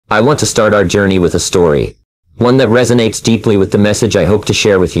I want to start our journey with a story, one that resonates deeply with the message I hope to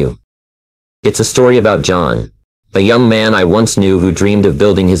share with you. It's a story about John, a young man I once knew who dreamed of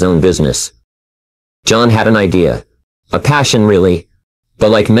building his own business. John had an idea, a passion really, but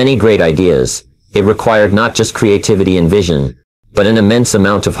like many great ideas, it required not just creativity and vision, but an immense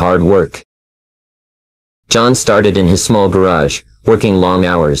amount of hard work. John started in his small garage, working long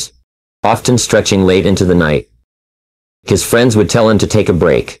hours, often stretching late into the night. His friends would tell him to take a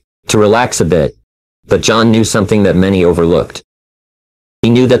break, to relax a bit, but John knew something that many overlooked. He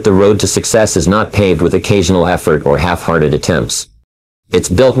knew that the road to success is not paved with occasional effort or half-hearted attempts. It's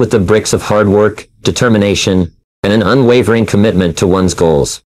built with the bricks of hard work, determination, and an unwavering commitment to one's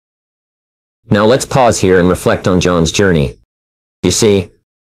goals. Now let's pause here and reflect on John's journey. You see,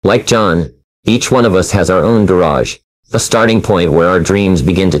 like John, each one of us has our own garage, a starting point where our dreams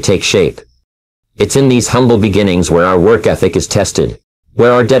begin to take shape. It's in these humble beginnings where our work ethic is tested,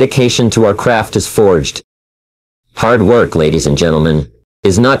 where our dedication to our craft is forged. Hard work, ladies and gentlemen,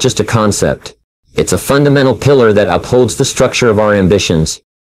 is not just a concept. It's a fundamental pillar that upholds the structure of our ambitions.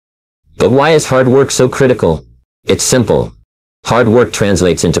 But why is hard work so critical? It's simple. Hard work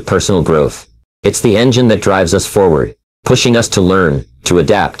translates into personal growth. It's the engine that drives us forward, pushing us to learn, to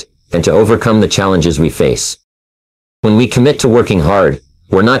adapt, and to overcome the challenges we face. When we commit to working hard,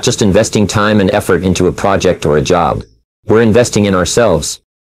 we're not just investing time and effort into a project or a job. We're investing in ourselves.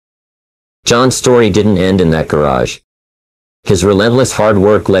 John's story didn't end in that garage. His relentless hard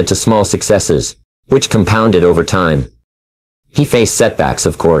work led to small successes, which compounded over time. He faced setbacks,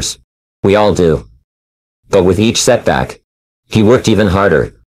 of course. We all do. But with each setback, he worked even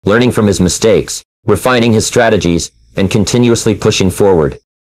harder, learning from his mistakes, refining his strategies, and continuously pushing forward.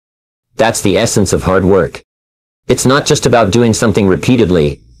 That's the essence of hard work. It's not just about doing something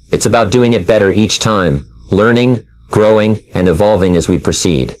repeatedly, it's about doing it better each time, learning, growing, and evolving as we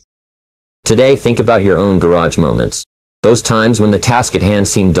proceed. Today, think about your own garage moments. Those times when the task at hand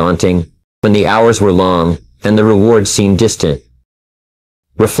seemed daunting, when the hours were long, and the rewards seemed distant.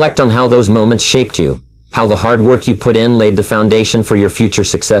 Reflect on how those moments shaped you, how the hard work you put in laid the foundation for your future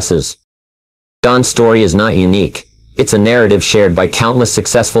successes. John's story is not unique. It's a narrative shared by countless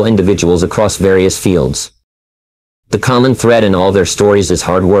successful individuals across various fields. The common thread in all their stories is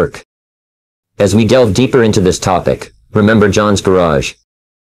hard work. As we delve deeper into this topic, remember John's garage.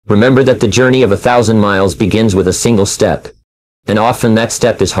 Remember that the journey of 1,000 miles begins with a single step, and often that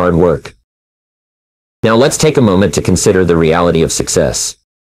step is hard work. Now let's take a moment to consider the reality of success.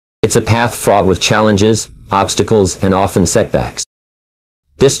 It's a path fraught with challenges, obstacles, and often setbacks.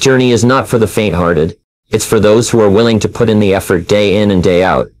 This journey is not for the faint-hearted. It's for those who are willing to put in the effort day in and day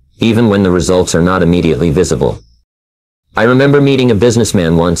out, even when the results are not immediately visible. I remember meeting a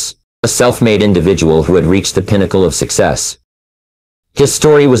businessman once, a self-made individual who had reached the pinnacle of success. His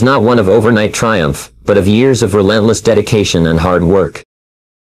story was not one of overnight triumph, but of years of relentless dedication and hard work.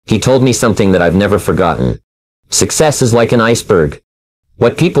 He told me something that I've never forgotten. Success is like an iceberg.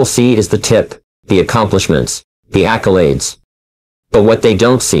 What people see is the tip, the accomplishments, the accolades. But what they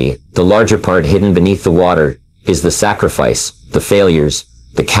don't see, the larger part hidden beneath the water, is the sacrifice, the failures,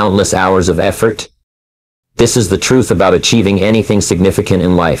 the countless hours of effort. This is the truth about achieving anything significant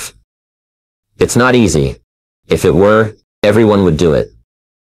in life. It's not easy. If it were, everyone would do it.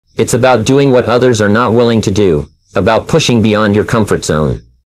 It's about doing what others are not willing to do, about pushing beyond your comfort zone.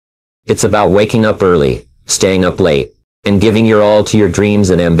 It's about waking up early, staying up late, and giving your all to your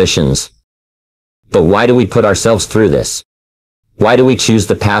dreams and ambitions. But why do we put ourselves through this? Why do we choose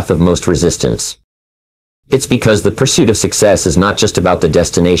the path of most resistance? It's because the pursuit of success is not just about the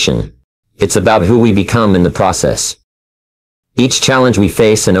destination. It's about who we become in the process. Each challenge we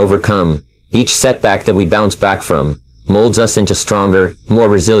face and overcome, each setback that we bounce back from, molds us into stronger, more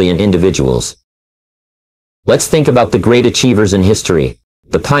resilient individuals. Let's think about the great achievers in history,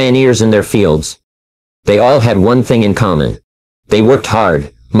 the pioneers in their fields. They all had one thing in common. They worked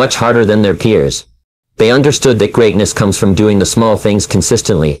hard, much harder than their peers. They understood that greatness comes from doing the small things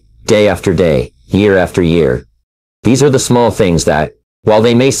consistently, day after day, year after year. These are the small things that, while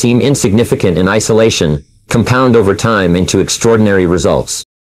they may seem insignificant in isolation, compound over time into extraordinary results.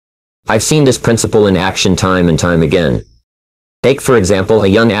 I've seen this principle in action time and time again. Take, for example, a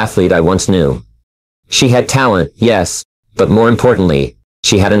young athlete I once knew. She had talent, yes, but more importantly,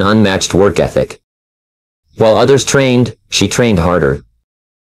 she had an unmatched work ethic. While others trained, she trained harder.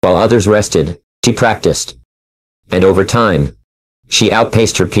 While others rested, she practiced. And over time, she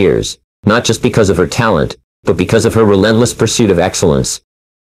outpaced her peers, not just because of her talent, but because of her relentless pursuit of excellence.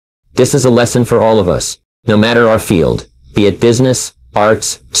 This is a lesson for all of us, no matter our field, be it business,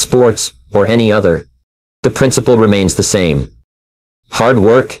 arts, sports, or any other. The principle remains the same. Hard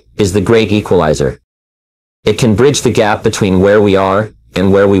work is the great equalizer. It can bridge the gap between where we are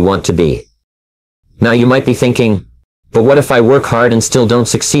and where we want to be. Now you might be thinking, but what if I work hard and still don't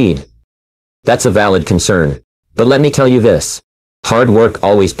succeed? That's a valid concern. But let me tell you this. Hard work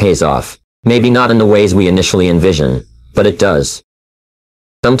always pays off. Maybe not in the ways we initially envision, but it does.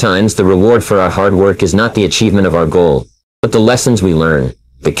 Sometimes the reward for our hard work is not the achievement of our goal, but the lessons we learn,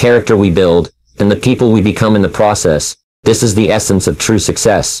 the character we build, and the people we become in the process. This is the essence of true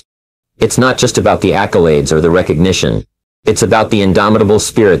success. It's not just about the accolades or the recognition. It's about the indomitable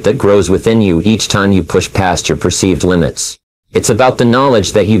spirit that grows within you each time you push past your perceived limits. It's about the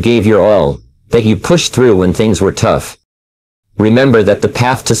knowledge that you gave your all, that you pushed through when things were tough. Remember that the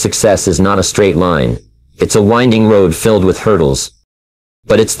path to success is not a straight line. It's a winding road filled with hurdles.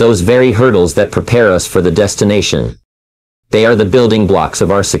 But it's those very hurdles that prepare us for the destination. They are the building blocks of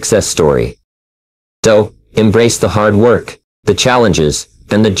our success story. So, embrace the hard work, the challenges,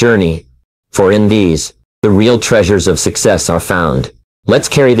 and the journey. For in these, the real treasures of success are found. Let's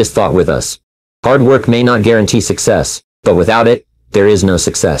carry this thought with us. Hard work may not guarantee success, but without it, there is no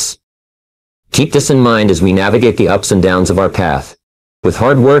success. Keep this in mind as we navigate the ups and downs of our path. With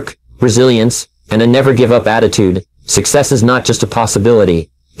hard work, resilience, and a never-give-up attitude, success is not just a possibility,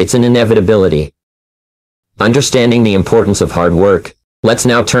 it's an inevitability. Understanding the importance of hard work, let's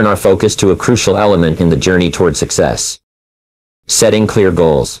now turn our focus to a crucial element in the journey toward success. Setting clear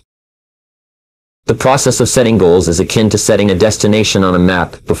goals. The process of setting goals is akin to setting a destination on a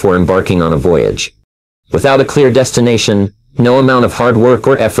map before embarking on a voyage. Without a clear destination, no amount of hard work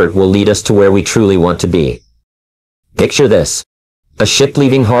or effort will lead us to where we truly want to be. Picture this. A ship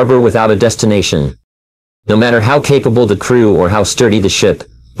leaving harbor without a destination. No matter how capable the crew or how sturdy the ship,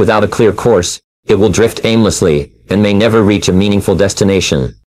 without a clear course, it will drift aimlessly and may never reach a meaningful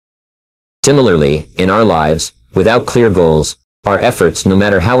destination. Similarly, in our lives, without clear goals, our efforts, no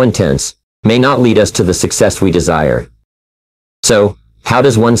matter how intense, may not lead us to the success we desire. So, how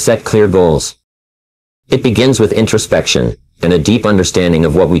does one set clear goals? It begins with introspection and a deep understanding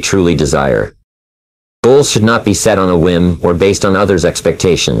of what we truly desire. Goals should not be set on a whim or based on others'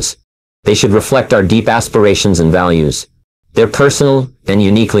 expectations. They should reflect our deep aspirations and values. They're personal and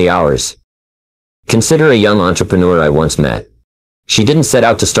uniquely ours. Consider a young entrepreneur I once met. She didn't set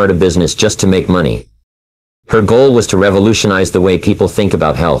out to start a business just to make money. Her goal was to revolutionize the way people think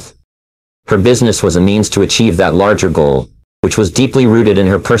about health. Her business was a means to achieve that larger goal, which was deeply rooted in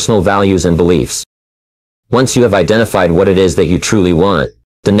her personal values and beliefs. Once you have identified what it is that you truly want,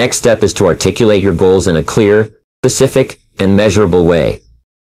 the next step is to articulate your goals in a clear, specific, and measurable way.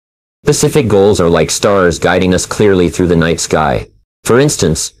 Specific goals are like stars guiding us clearly through the night sky. For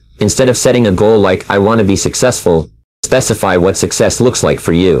instance, instead of setting a goal like, I want to be successful, specify what success looks like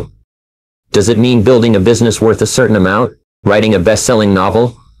for you. Does it mean building a business worth a certain amount, writing a best-selling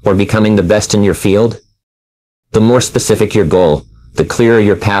novel, or becoming the best in your field? The more specific your goal, the clearer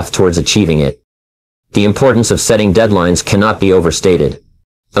your path towards achieving it. The importance of setting deadlines cannot be overstated.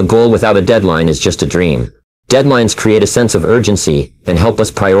 A goal without a deadline is just a dream. Deadlines create a sense of urgency and help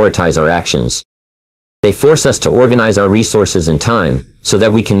us prioritize our actions. They force us to organize our resources and time so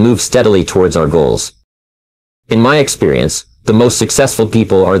that we can move steadily towards our goals. In my experience, the most successful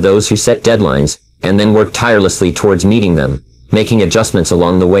people are those who set deadlines and then work tirelessly towards meeting them, making adjustments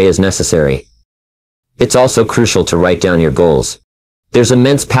along the way as necessary. It's also crucial to write down your goals. There's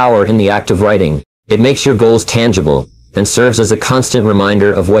immense power in the act of writing. It makes your goals tangible and serves as a constant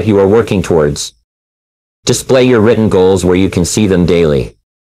reminder of what you are working towards. Display your written goals where you can see them daily.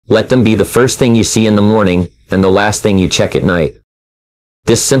 Let them be the first thing you see in the morning and the last thing you check at night.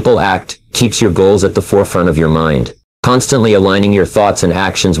 This simple act keeps your goals at the forefront of your mind, constantly aligning your thoughts and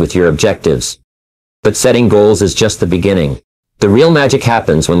actions with your objectives. But setting goals is just the beginning. The real magic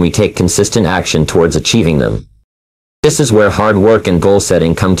happens when we take consistent action towards achieving them. This is where hard work and goal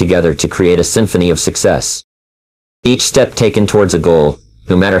setting come together to create a symphony of success. Each step taken towards a goal,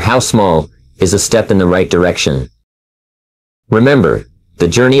 no matter how small, is a step in the right direction. Remember, the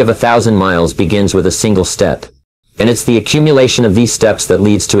journey of 1,000 miles begins with a single step, and it's the accumulation of these steps that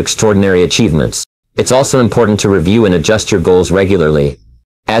leads to extraordinary achievements. It's also important to review and adjust your goals regularly.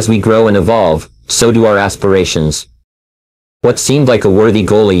 As we grow and evolve, so do our aspirations. What seemed like a worthy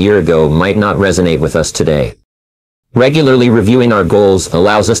goal a year ago might not resonate with us today. Regularly reviewing our goals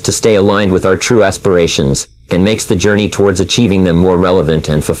allows us to stay aligned with our true aspirations and makes the journey towards achieving them more relevant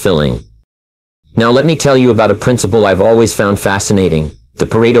and fulfilling. Now let me tell you about a principle I've always found fascinating, the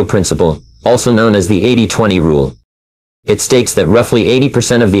Pareto principle, also known as the 80-20 rule. It states that roughly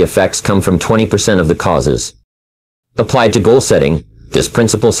 80% of the effects come from 20% of the causes. Applied to goal setting, this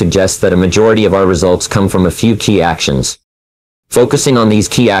principle suggests that a majority of our results come from a few key actions. Focusing on these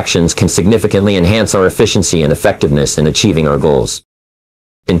key actions can significantly enhance our efficiency and effectiveness in achieving our goals.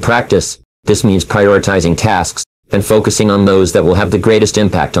 In practice, this means prioritizing tasks and focusing on those that will have the greatest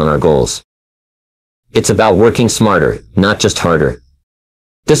impact on our goals. It's about working smarter, not just harder.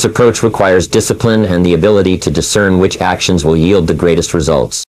 This approach requires discipline and the ability to discern which actions will yield the greatest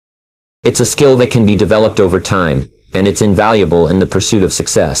results. It's a skill that can be developed over time, and it's invaluable in the pursuit of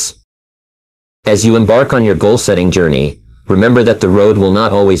success. As you embark on your goal-setting journey, remember that the road will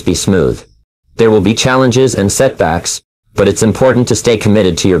not always be smooth. There will be challenges and setbacks, but it's important to stay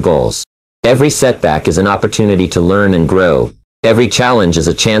committed to your goals. Every setback is an opportunity to learn and grow. Every challenge is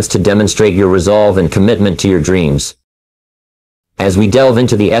a chance to demonstrate your resolve and commitment to your dreams. As we delve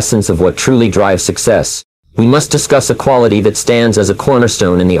into the essence of what truly drives success, we must discuss a quality that stands as a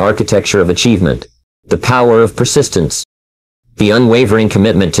cornerstone in the architecture of achievement: the power of persistence. The unwavering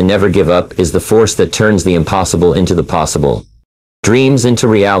commitment to never give up is the force that turns the impossible into the possible, dreams into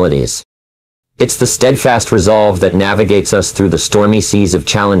realities. It's the steadfast resolve that navigates us through the stormy seas of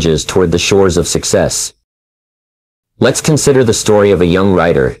challenges toward the shores of success. Let's consider the story of a young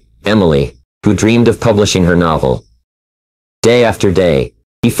writer, Emily, who dreamed of publishing her novel. Day after day,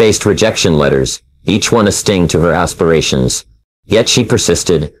 she faced rejection letters, each one a sting to her aspirations. Yet she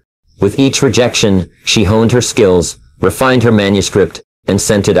persisted. With each rejection, she honed her skills, refined her manuscript, and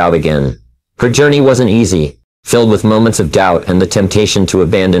sent it out again. Her journey wasn't easy, filled with moments of doubt and the temptation to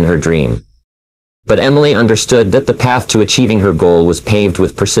abandon her dream. But Emily understood that the path to achieving her goal was paved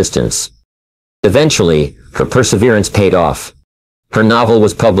with persistence. Eventually, her perseverance paid off. Her novel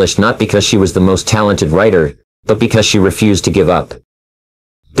was published not because she was the most talented writer, but because she refused to give up.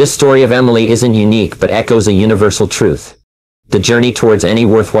 This story of Emily isn't unique but echoes a universal truth. The journey towards any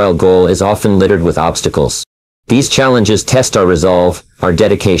worthwhile goal is often littered with obstacles. These challenges test our resolve, our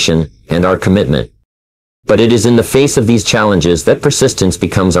dedication, and our commitment. But it is in the face of these challenges that persistence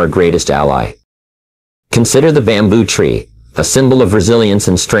becomes our greatest ally. Consider the bamboo tree, a symbol of resilience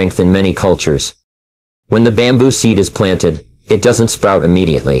and strength in many cultures. When the bamboo seed is planted, it doesn't sprout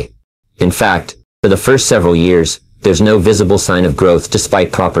immediately. In fact, for the first several years, there's no visible sign of growth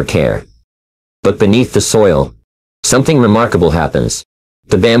despite proper care. But beneath the soil, something remarkable happens.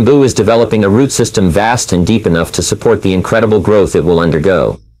 The bamboo is developing a root system vast and deep enough to support the incredible growth it will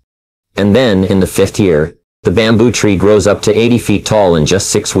undergo. And then, in the 5th year, the bamboo tree grows up to 80 feet tall in just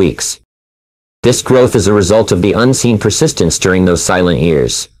 6 weeks. This growth is a result of the unseen persistence during those silent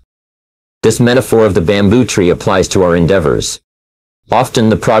years. This metaphor of the bamboo tree applies to our endeavors. Often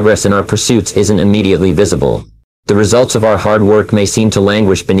the progress in our pursuits isn't immediately visible. The results of our hard work may seem to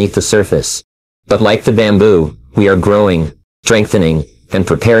languish beneath the surface. But like the bamboo, we are growing, strengthening, and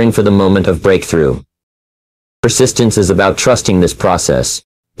preparing for the moment of breakthrough. Persistence is about trusting this process,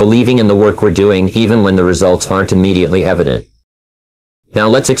 believing in the work we're doing even when the results aren't immediately evident. Now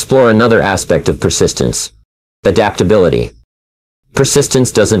let's explore another aspect of persistence: adaptability.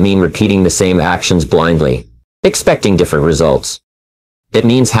 Persistence doesn't mean repeating the same actions blindly, expecting different results. It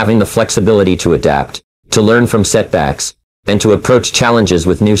means having the flexibility to adapt, to learn from setbacks, and to approach challenges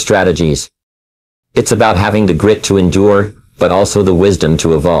with new strategies. It's about having the grit to endure, but also the wisdom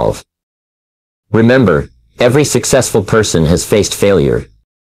to evolve. Remember, every successful person has faced failure.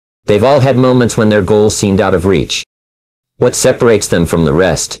 They've all had moments when their goals seemed out of reach. What separates them from the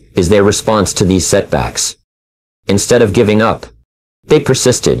rest is their response to these setbacks. Instead of giving up, they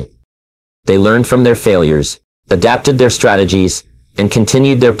persisted. They learned from their failures, adapted their strategies, and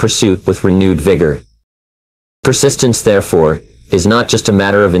continued their pursuit with renewed vigor. Persistence, therefore, is not just a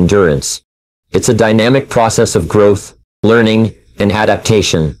matter of endurance. It's a dynamic process of growth, learning, and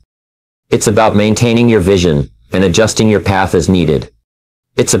adaptation. It's about maintaining your vision and adjusting your path as needed.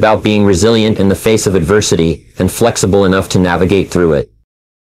 It's about being resilient in the face of adversity and flexible enough to navigate through it.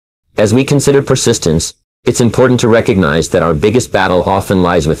 As we consider persistence, it's important to recognize that our biggest battle often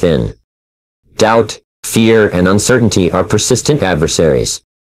lies within. Doubt, fear, and uncertainty are persistent adversaries.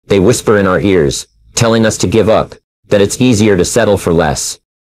 They whisper in our ears, telling us to give up, that it's easier to settle for less.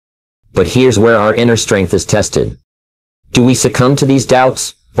 But here's where our inner strength is tested. Do we succumb to these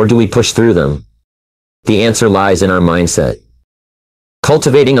doubts, or do we push through them? The answer lies in our mindset.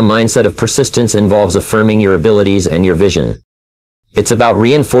 Cultivating a mindset of persistence involves affirming your abilities and your vision. It's about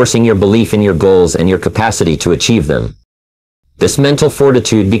reinforcing your belief in your goals and your capacity to achieve them. This mental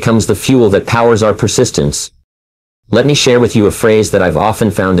fortitude becomes the fuel that powers our persistence. Let me share with you a phrase that I've often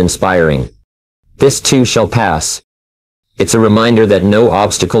found inspiring. This too shall pass. It's a reminder that no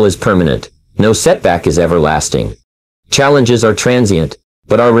obstacle is permanent, no setback is everlasting. Challenges are transient,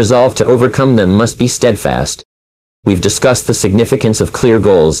 but our resolve to overcome them must be steadfast. We've discussed the significance of clear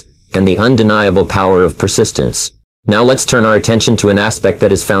goals and the undeniable power of persistence. Now let's turn our attention to an aspect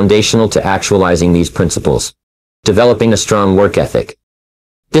that is foundational to actualizing these principles: developing a strong work ethic.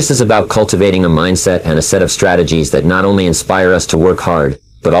 This is about cultivating a mindset and a set of strategies that not only inspire us to work hard,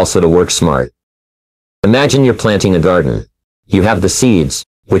 but also to work smart. Imagine you're planting a garden. You have the seeds,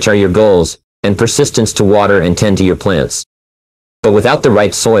 which are your goals, and persistence to water and tend to your plants. But without the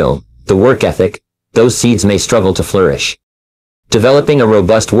right soil, the work ethic, those seeds may struggle to flourish. Developing a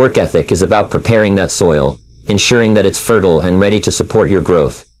robust work ethic is about preparing that soil, ensuring that it's fertile and ready to support your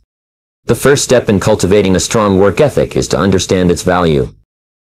growth. The first step in cultivating a strong work ethic is to understand its value.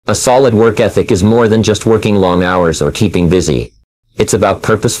 A solid work ethic is more than just working long hours or keeping busy. It's about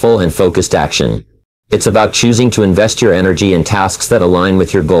purposeful and focused action. It's about choosing to invest your energy in tasks that align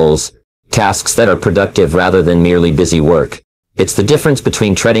with your goals, tasks that are productive rather than merely busy work. It's the difference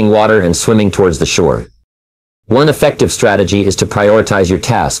between treading water and swimming towards the shore. One effective strategy is to prioritize your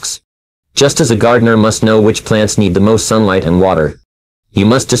tasks. Just as a gardener must know which plants need the most sunlight and water, you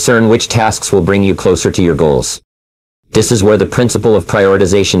must discern which tasks will bring you closer to your goals. This is where the principle of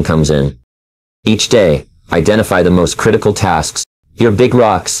prioritization comes in. Each day, identify the most critical tasks, your big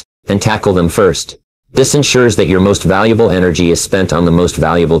rocks, and tackle them first. This ensures that your most valuable energy is spent on the most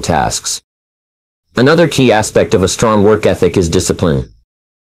valuable tasks. Another key aspect of a strong work ethic is discipline.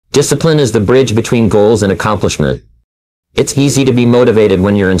 Discipline is the bridge between goals and accomplishment. It's easy to be motivated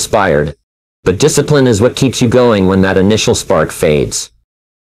when you're inspired, but discipline is what keeps you going when that initial spark fades.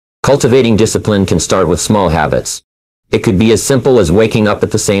 Cultivating discipline can start with small habits. It could be as simple as waking up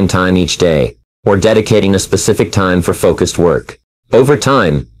at the same time each day, or dedicating a specific time for focused work. Over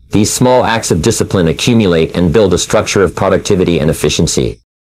time, these small acts of discipline accumulate and build a structure of productivity and efficiency.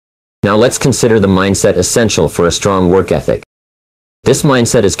 Now let's consider the mindset essential for a strong work ethic. This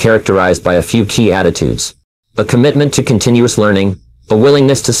mindset is characterized by a few key attitudes: a commitment to continuous learning, a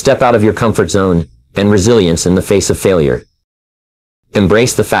willingness to step out of your comfort zone, and resilience in the face of failure.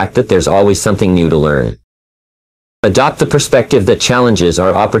 Embrace the fact that there's always something new to learn. Adopt the perspective that challenges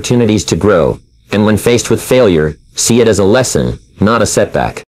are opportunities to grow, and when faced with failure, see it as a lesson, not a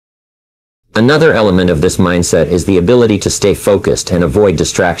setback. Another element of this mindset is the ability to stay focused and avoid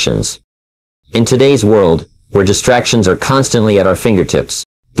distractions. In today's world, where distractions are constantly at our fingertips,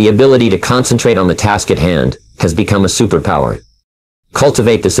 the ability to concentrate on the task at hand has become a superpower.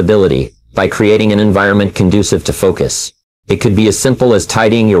 Cultivate this ability by creating an environment conducive to focus. It could be as simple as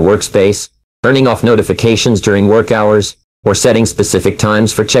tidying your workspace, turning off notifications during work hours, or setting specific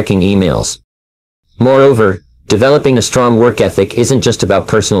times for checking emails. Moreover, developing a strong work ethic isn't just about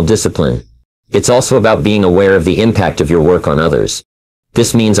personal discipline. It's also about being aware of the impact of your work on others.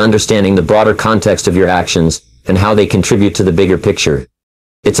 This means understanding the broader context of your actions and how they contribute to the bigger picture.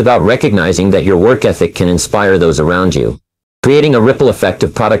 It's about recognizing that your work ethic can inspire those around you, creating a ripple effect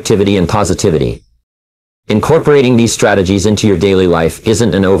of productivity and positivity. Incorporating these strategies into your daily life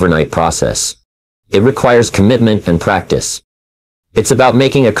isn't an overnight process. It requires commitment and practice. It's about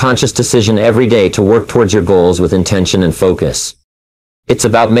making a conscious decision every day to work towards your goals with intention and focus. It's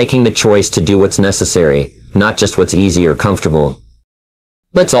about making the choice to do what's necessary, not just what's easy or comfortable.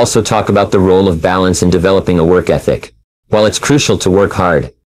 Let's also talk about the role of balance in developing a work ethic. While it's crucial to work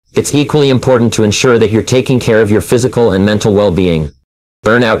hard, it's equally important to ensure that you're taking care of your physical and mental well-being.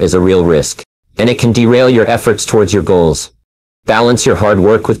 Burnout is a real risk, and it can derail your efforts towards your goals. Balance your hard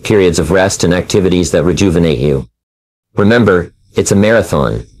work with periods of rest and activities that rejuvenate you. Remember, it's a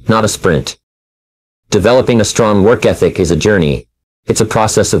marathon, not a sprint. Developing a strong work ethic is a journey. It's a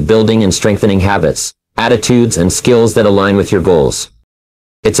process of building and strengthening habits, attitudes, and skills that align with your goals.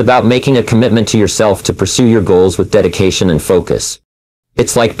 It's about making a commitment to yourself to pursue your goals with dedication and focus.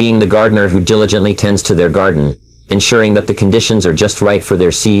 It's like being the gardener who diligently tends to their garden, ensuring that the conditions are just right for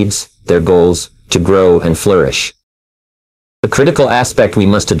their seeds, their goals, to grow and flourish. The critical aspect we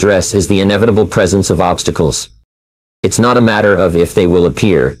must address is the inevitable presence of obstacles. It's not a matter of if they will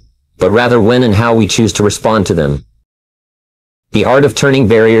appear, but rather when and how we choose to respond to them. The art of turning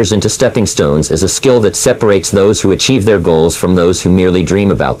barriers into stepping stones is a skill that separates those who achieve their goals from those who merely dream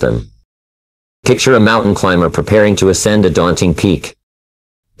about them. Picture a mountain climber preparing to ascend a daunting peak.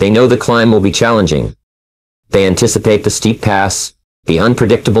 They know the climb will be challenging. They anticipate the steep pass, the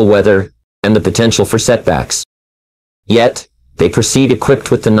unpredictable weather, and the potential for setbacks. Yet, they proceed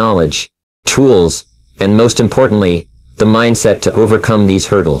equipped with the knowledge, tools, and most importantly, the mindset to overcome these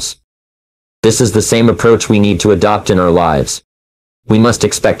hurdles. This is the same approach we need to adopt in our lives. We must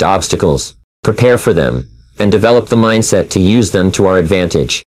expect obstacles, prepare for them, and develop the mindset to use them to our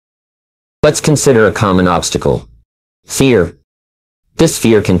advantage. Let's consider a common obstacle: fear. This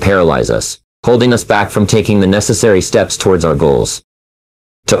fear can paralyze us, holding us back from taking the necessary steps towards our goals.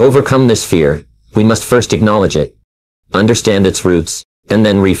 To overcome this fear, we must first acknowledge it. understand its roots, and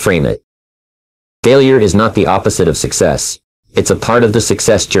then reframe it. Failure is not the opposite of success. It's a part of the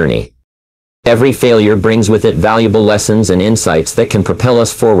success journey. Every failure brings with it valuable lessons and insights that can propel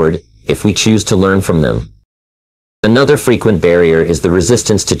us forward, if we choose to learn from them. Another frequent barrier is the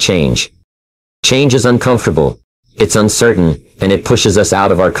resistance to change. Change is uncomfortable, it's uncertain, and it pushes us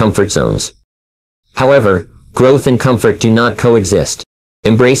out of our comfort zones. However, growth and comfort do not coexist.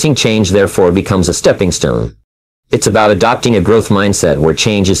 Embracing change therefore becomes a stepping stone. It's about adopting a growth mindset where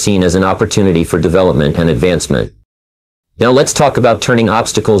change is seen as an opportunity for development and advancement. Now let's talk about turning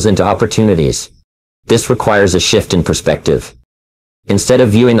obstacles into opportunities. This requires a shift in perspective. Instead of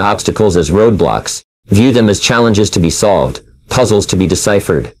viewing obstacles as roadblocks, view them as challenges to be solved, puzzles to be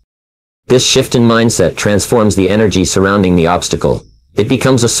deciphered. This shift in mindset transforms the energy surrounding the obstacle. It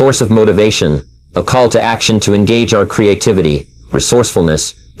becomes a source of motivation, a call to action to engage our creativity,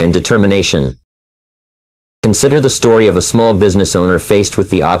 resourcefulness, and determination. Consider the story of a small business owner faced with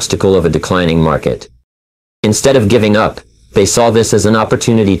the obstacle of a declining market. Instead of giving up, they saw this as an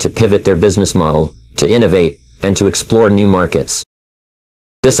opportunity to pivot their business model, to innovate, and to explore new markets.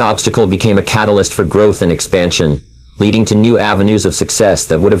 This obstacle became a catalyst for growth and expansion, leading to new avenues of success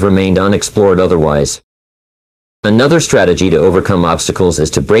that would have remained unexplored otherwise. Another strategy to overcome obstacles is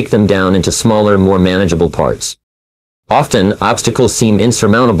to break them down into smaller, more manageable parts. Often, obstacles seem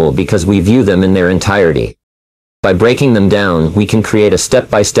insurmountable because we view them in their entirety. By breaking them down, we can create a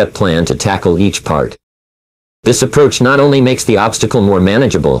step-by-step plan to tackle each part. This approach not only makes the obstacle more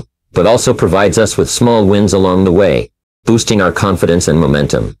manageable, but also provides us with small wins along the way, boosting our confidence and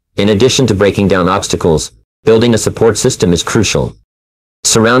momentum. In addition to breaking down obstacles, building a support system is crucial.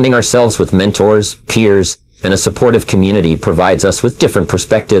 Surrounding ourselves with mentors, peers, and a supportive community provides us with different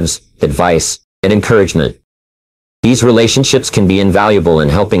perspectives, advice, and encouragement. These relationships can be invaluable in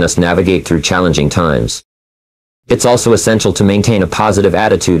helping us navigate through challenging times. It's also essential to maintain a positive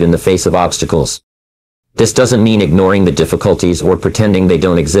attitude in the face of obstacles. This doesn't mean ignoring the difficulties or pretending they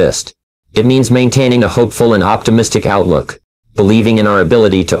don't exist. It means maintaining a hopeful and optimistic outlook, believing in our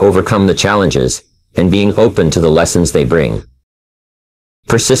ability to overcome the challenges, and being open to the lessons they bring.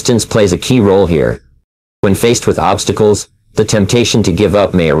 Persistence plays a key role here. When faced with obstacles, the temptation to give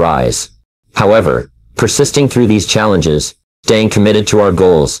up may arise. However, persisting through these challenges, staying committed to our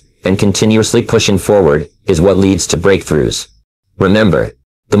goals, and continuously pushing forward, is what leads to breakthroughs. Remember,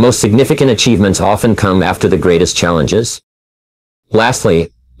 the most significant achievements often come after the greatest challenges.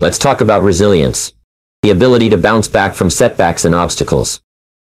 Lastly, let's talk about resilience, the ability to bounce back from setbacks and obstacles.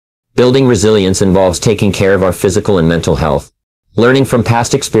 Building resilience involves taking care of our physical and mental health, learning from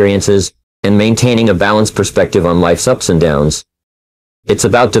past experiences, and maintaining a balanced perspective on life's ups and downs. It's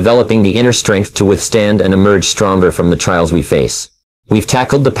about developing the inner strength to withstand and emerge stronger from the trials we face. We've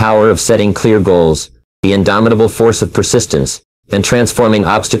tackled the power of setting clear goals, the indomitable force of persistence, and transforming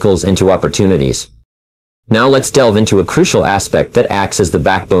obstacles into opportunities. Now let's delve into a crucial aspect that acts as the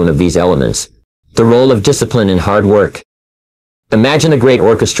backbone of these elements, the role of discipline in hard work. Imagine a great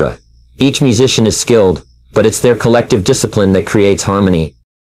orchestra. Each musician is skilled, but it's their collective discipline that creates harmony.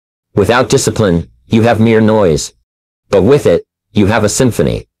 Without discipline, you have mere noise. But with it, you have a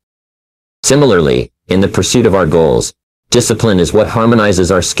symphony. Similarly, in the pursuit of our goals, discipline is what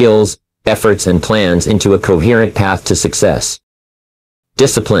harmonizes our skills, efforts, and plans into a coherent path to success.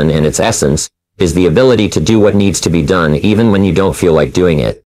 Discipline, in its essence, is the ability to do what needs to be done even when you don't feel like doing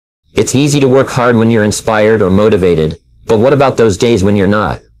it. It's easy to work hard when you're inspired or motivated, but what about those days when you're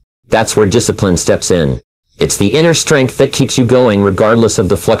not? That's where discipline steps in. It's the inner strength that keeps you going regardless of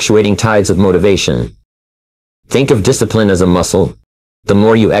the fluctuating tides of motivation. Think of discipline as a muscle. The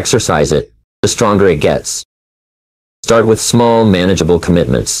more you exercise it, the stronger it gets. Start with small, manageable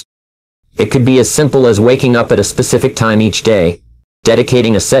commitments. It could be as simple as waking up at a specific time each day,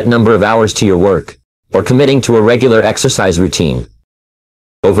 dedicating a set number of hours to your work, or committing to a regular exercise routine.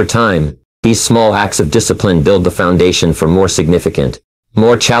 Over time, these small acts of discipline build the foundation for more significant,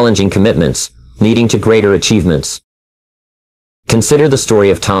 more challenging commitments, leading to greater achievements. Consider the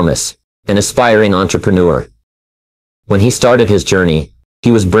story of Thomas, an aspiring entrepreneur. When he started his journey,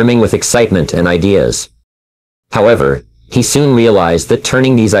 he was brimming with excitement and ideas. However, he soon realized that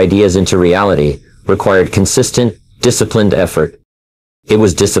turning these ideas into reality required consistent, disciplined effort. It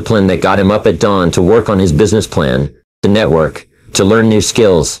was discipline that got him up at dawn to work on his business plan, to network, to learn new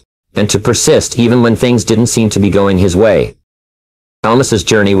skills, and to persist even when things didn't seem to be going his way. Thomas's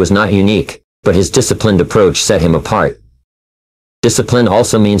journey was not unique, but his disciplined approach set him apart. Discipline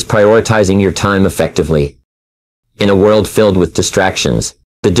also means prioritizing your time effectively. In a world filled with distractions,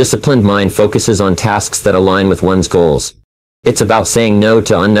 the disciplined mind focuses on tasks that align with one's goals. It's about saying no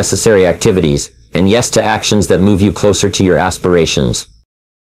to unnecessary activities, and yes to actions that move you closer to your aspirations.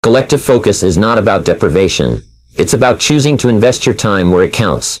 Collective focus is not about deprivation. It's about choosing to invest your time where it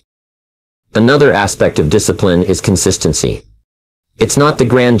counts. Another aspect of discipline is consistency. It's not the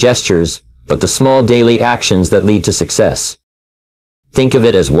grand gestures, but the small daily actions that lead to success. Think of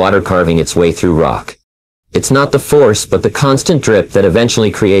it as water carving its way through rock. It's not the force but the constant drip that eventually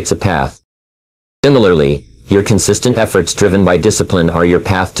creates a path. Similarly, your consistent efforts driven by discipline are your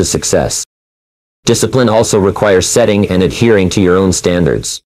path to success. Discipline also requires setting and adhering to your own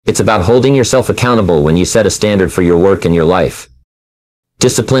standards. It's about holding yourself accountable when you set a standard for your work and your life.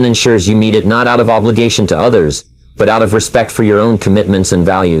 Discipline ensures you meet it not out of obligation to others, but out of respect for your own commitments and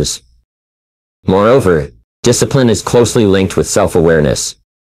values. Moreover, discipline is closely linked with self-awareness.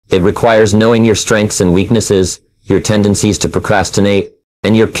 It requires knowing your strengths and weaknesses, your tendencies to procrastinate,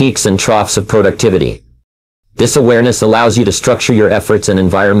 and your peaks and troughs of productivity. This awareness allows you to structure your efforts and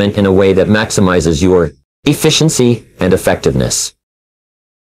environment in a way that maximizes your efficiency and effectiveness.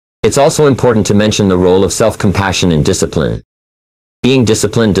 It's also important to mention the role of self-compassion in discipline. Being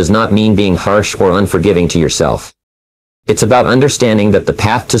disciplined does not mean being harsh or unforgiving to yourself. It's about understanding that the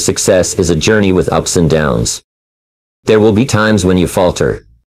path to success is a journey with ups and downs. There will be times when you falter.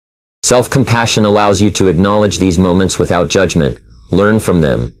 Self-compassion allows you to acknowledge these moments without judgment, learn from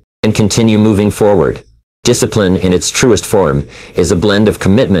them, and continue moving forward. Discipline, in its truest form, is a blend of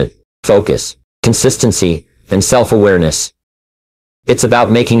commitment, focus, consistency, and self-awareness. It's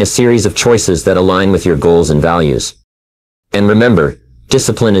about making a series of choices that align with your goals and values. And remember,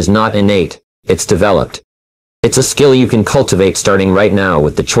 discipline is not innate, it's developed. It's a skill you can cultivate starting right now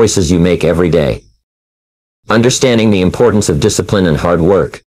with the choices you make every day. Understanding the importance of discipline and hard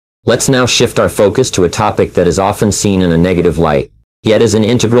work. Let's now shift our focus to a topic that is often seen in a negative light, yet is an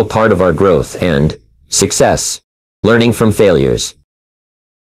integral part of our growth and success: learning from failures.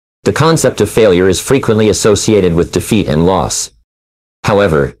 The concept of failure is frequently associated with defeat and loss.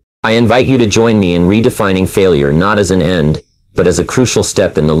 However, I invite you to join me in redefining failure not as an end, but as a crucial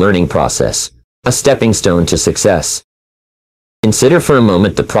step in the learning process, a stepping stone to success. Consider for a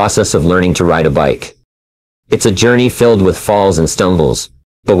moment the process of learning to ride a bike. It's a journey filled with falls and stumbles,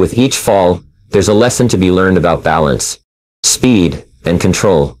 but with each fall, there's a lesson to be learned about balance, speed, and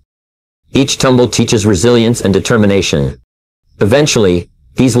control. Each tumble teaches resilience and determination. Eventually,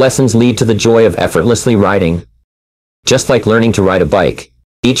 these lessons lead to the joy of effortlessly riding. Just like learning to ride a bike,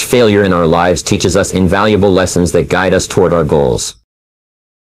 each failure in our lives teaches us invaluable lessons that guide us toward our goals.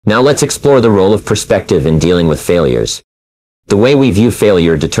 Now let's explore the role of perspective in dealing with failures. The way we view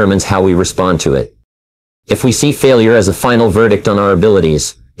failure determines how we respond to it. If we see failure as a final verdict on our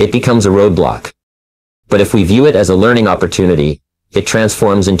abilities, it becomes a roadblock. But if we view it as a learning opportunity, it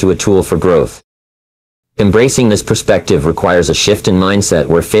transforms into a tool for growth. Embracing this perspective requires a shift in mindset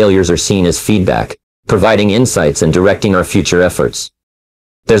where failures are seen as feedback, providing insights and directing our future efforts.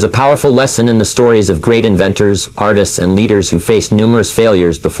 There's a powerful lesson in the stories of great inventors, artists, and leaders who faced numerous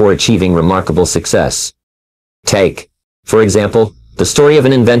failures before achieving remarkable success. Take, for example, the story of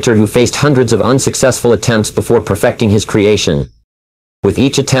an inventor who faced hundreds of unsuccessful attempts before perfecting his creation. With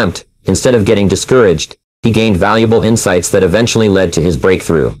each attempt, instead of getting discouraged, he gained valuable insights that eventually led to his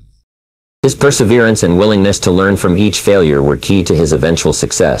breakthrough. His perseverance and willingness to learn from each failure were key to his eventual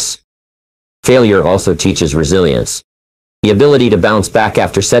success. Failure also teaches resilience. The ability to bounce back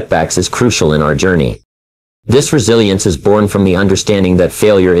after setbacks is crucial in our journey. This resilience is born from the understanding that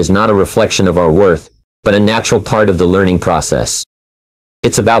failure is not a reflection of our worth, but a natural part of the learning process.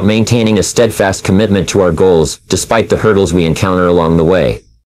 It's about maintaining a steadfast commitment to our goals, despite the hurdles we encounter along the way.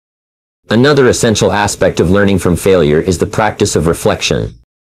 Another essential aspect of learning from failure is the practice of reflection.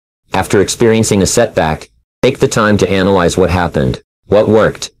 After experiencing a setback, take the time to analyze what happened, what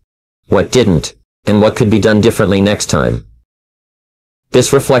worked, what didn't, and what could be done differently next time.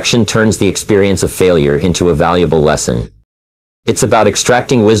 This reflection turns the experience of failure into a valuable lesson. It's about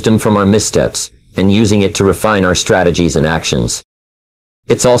extracting wisdom from our missteps and using it to refine our strategies and actions.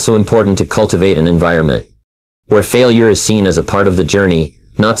 It's also important to cultivate an environment where failure is seen as a part of the journey,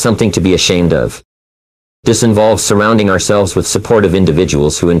 not something to be ashamed of. This involves surrounding ourselves with supportive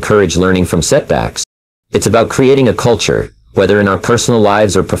individuals who encourage learning from setbacks. It's about creating a culture, whether in our personal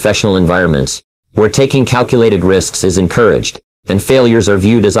lives or professional environments, where taking calculated risks is encouraged, and failures are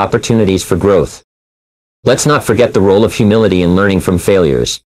viewed as opportunities for growth. Let's not forget the role of humility in learning from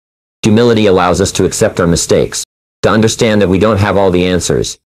failures. Humility allows us to accept our mistakes, to understand that we don't have all the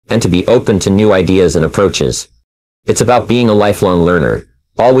answers, and to be open to new ideas and approaches. It's about being a lifelong learner,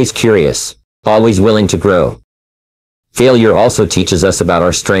 always curious, always willing to grow. Failure also teaches us about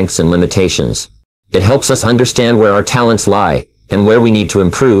our strengths and limitations. It helps us understand where our talents lie, and where we need to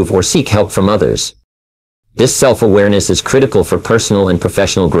improve or seek help from others. This self-awareness is critical for personal and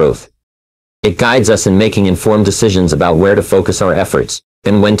professional growth. It guides us in making informed decisions about where to focus our efforts,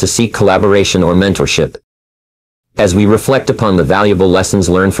 and when to seek collaboration or mentorship. As we reflect upon the valuable lessons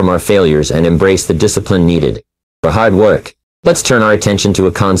learned from our failures and embrace the discipline needed for hard work, let's turn our attention to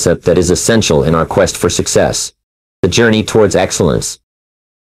a concept that is essential in our quest for success: the journey towards excellence.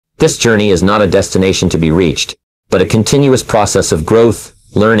 This journey is not a destination to be reached, but a continuous process of growth,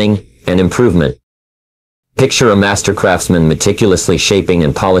 learning, and improvement. Picture a master craftsman meticulously shaping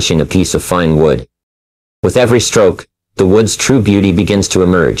and polishing a piece of fine wood. With every stroke, the wood's true beauty begins to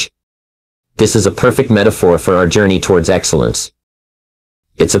emerge. This is a perfect metaphor for our journey towards excellence.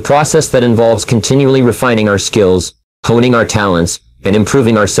 It's a process that involves continually refining our skills, honing our talents, and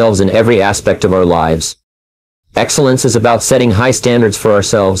improving ourselves in every aspect of our lives. Excellence is about setting high standards for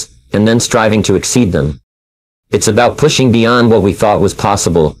ourselves, and then striving to exceed them. It's about pushing beyond what we thought was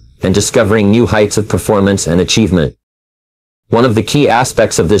possible, and discovering new heights of performance and achievement. One of the key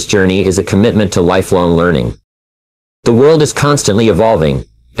aspects of this journey is a commitment to lifelong learning. The world is constantly evolving,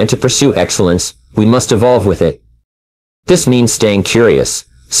 and to pursue excellence, we must evolve with it. This means staying curious,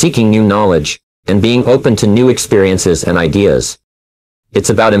 seeking new knowledge, and being open to new experiences and ideas. It's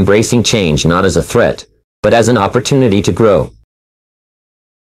about embracing change not as a threat, but as an opportunity to grow.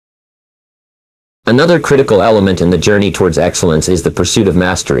 Another critical element in the journey towards excellence is the pursuit of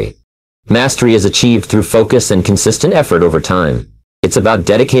mastery. Mastery is achieved through focus and consistent effort over time. It's about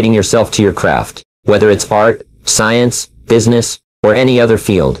dedicating yourself to your craft, whether it's art, science, business, or any other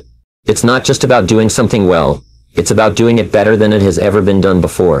field. It's not just about doing something well, it's about doing it better than it has ever been done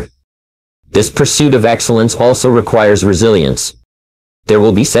before. This pursuit of excellence also requires resilience. There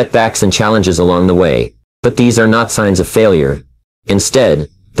will be setbacks and challenges along the way, but these are not signs of failure. Instead,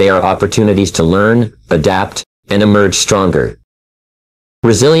 they are opportunities to learn, adapt, and emerge stronger.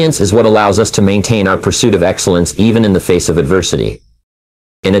 Resilience is what allows us to maintain our pursuit of excellence even in the face of adversity.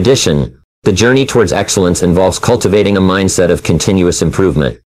 In addition, the journey towards excellence involves cultivating a mindset of continuous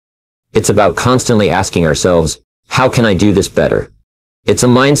improvement. It's about constantly asking ourselves, how can I do this better? It's a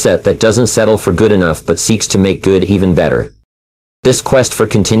mindset that doesn't settle for good enough but seeks to make good even better. This quest for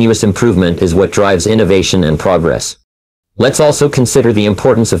continuous improvement is what drives innovation and progress. Let's also consider the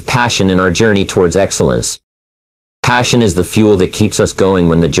importance of passion in our journey towards excellence. Passion is the fuel that keeps us going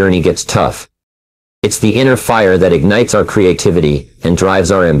when the journey gets tough. It's the inner fire that ignites our creativity and drives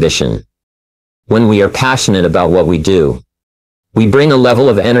our ambition. When we are passionate about what we do, we bring a level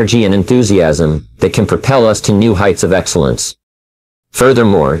of energy and enthusiasm that can propel us to new heights of excellence.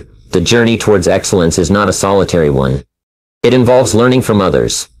 Furthermore, the journey towards excellence is not a solitary one. It involves learning from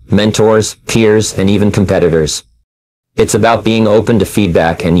others, mentors, peers, and even competitors. It's about being open to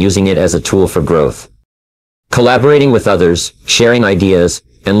feedback and using it as a tool for growth. Collaborating with others, sharing ideas,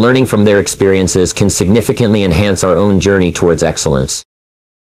 and learning from their experiences can significantly enhance our own journey towards excellence.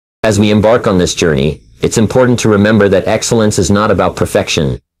 As we embark on this journey, it's important to remember that excellence is not about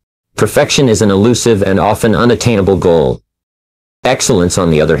perfection. Perfection is an elusive and often unattainable goal. Excellence,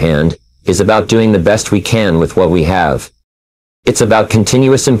 on the other hand, is about doing the best we can with what we have. It's about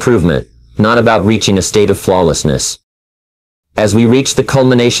continuous improvement, not about reaching a state of flawlessness. As we reach the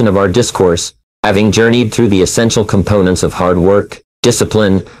culmination of our discourse, having journeyed through the essential components of hard work,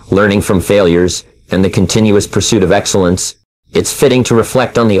 discipline, learning from failures, and the continuous pursuit of excellence, it's fitting to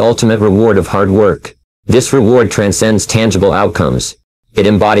reflect on the ultimate reward of hard work. This reward transcends tangible outcomes. It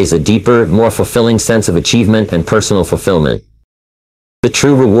embodies a deeper, more fulfilling sense of achievement and personal fulfillment. The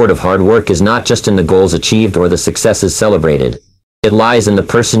true reward of hard work is not just in the goals achieved or the successes celebrated. It lies in the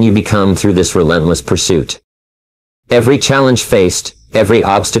person you become through this relentless pursuit. Every challenge faced, every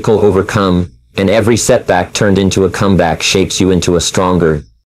obstacle overcome, and every setback turned into a comeback shapes you into a stronger,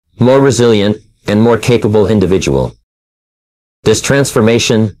 more resilient, and more capable individual. This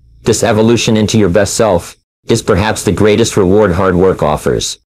transformation, this evolution into your best self, is perhaps the greatest reward hard work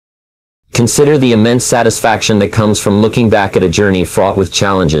offers. Consider the immense satisfaction that comes from looking back at a journey fraught with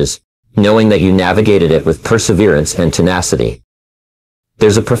challenges, knowing that you navigated it with perseverance and tenacity.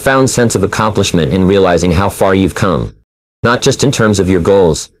 There's a profound sense of accomplishment in realizing how far you've come, not just in terms of your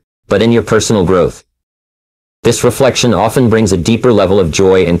goals, but in your personal growth. This reflection often brings a deeper level of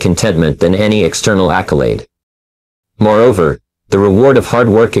joy and contentment than any external accolade. Moreover, the reward of hard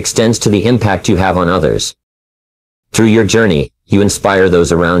work extends to the impact you have on others. Through your journey, you inspire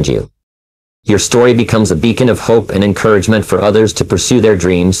those around you. Your story becomes a beacon of hope and encouragement for others to pursue their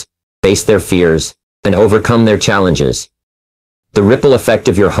dreams, face their fears, and overcome their challenges. The ripple effect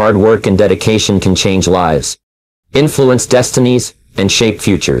of your hard work and dedication can change lives, influence destinies, and shape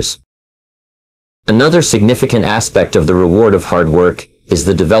futures. Another significant aspect of the reward of hard work is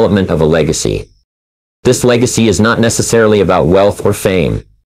the development of a legacy. This legacy is not necessarily about wealth or fame.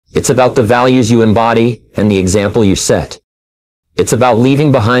 It's about the values you embody and the example you set. It's about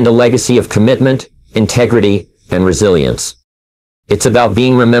leaving behind a legacy of commitment, integrity, and resilience. It's about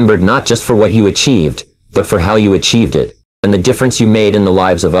being remembered not just for what you achieved, but for how you achieved it, and the difference you made in the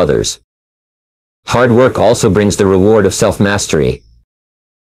lives of others. Hard work also brings the reward of self-mastery.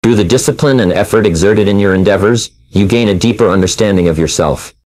 Through the discipline and effort exerted in your endeavors, you gain a deeper understanding of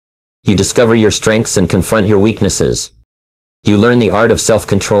yourself. You discover your strengths and confront your weaknesses. You learn the art of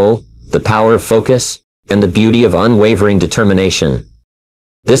self-control, the power of focus, and the beauty of unwavering determination.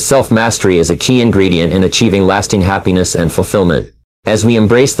 This self-mastery is a key ingredient in achieving lasting happiness and fulfillment. As we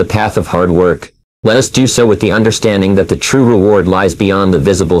embrace the path of hard work, let us do so with the understanding that the true reward lies beyond the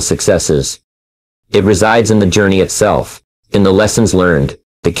visible successes. It resides in the journey itself, in the lessons learned,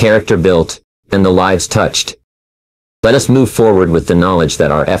 the character built, and the lives touched. Let us move forward with the knowledge that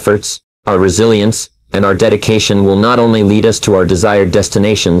our efforts, our resilience, and our dedication will not only lead us to our desired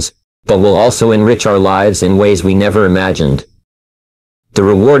destinations, but will also enrich our lives in ways we never imagined. The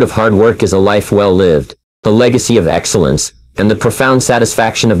reward of hard work is a life well lived, a legacy of excellence, and the profound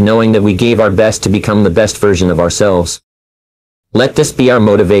satisfaction of knowing that we gave our best to become the best version of ourselves. Let this be our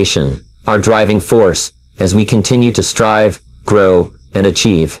motivation, our driving force, as we continue to strive, grow, and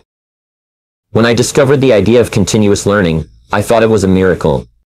achieve. When I discovered the idea of continuous learning, I thought it was a miracle.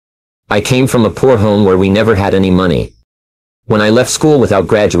 I came from a poor home where we never had any money. When I left school without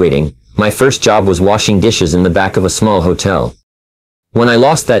graduating, my first job was washing dishes in the back of a small hotel. When I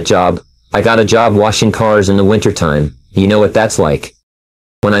lost that job, I got a job washing cars in the wintertime. You know what that's like.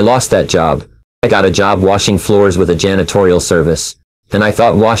 When I lost that job, I got a job washing floors with a janitorial service, and I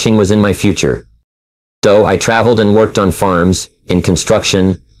thought washing was in my future. So I traveled and worked on farms, in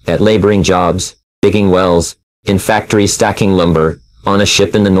construction, at laboring jobs, digging wells, in factories stacking lumber, on a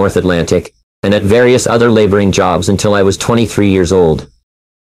ship in the North Atlantic, and at various other laboring jobs until I was 23 years old.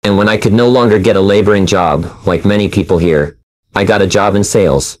 And when I could no longer get a laboring job, like many people here, I got a job in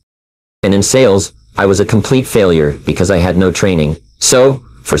sales. And in sales, I was a complete failure because I had no training. So,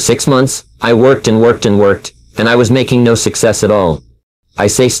 for 6 months, I worked and worked and worked, and I was making no success at all. I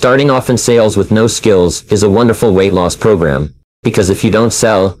say starting off in sales with no skills is a wonderful weight loss program, because if you don't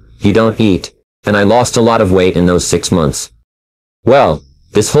sell, you don't eat, and I lost a lot of weight in those 6 months. Well,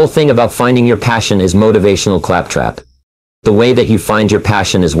 this whole thing about finding your passion is motivational claptrap. The way that you find your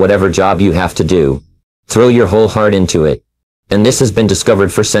passion is whatever job you have to do. Throw your whole heart into it. And this has been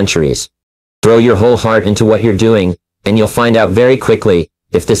discovered for centuries. Throw your whole heart into what you're doing, and you'll find out very quickly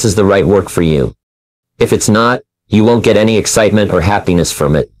if this is the right work for you. If it's not, you won't get any excitement or happiness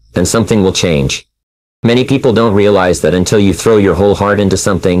from it, and something will change. Many people don't realize that until you throw your whole heart into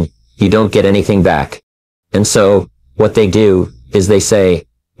something, you don't get anything back. And so, what they do, is they say,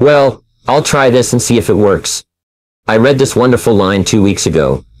 well, I'll try this and see if it works. I read this wonderful line 2 weeks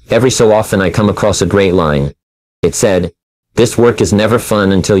ago. Every so often I come across a great line. It said, this work is never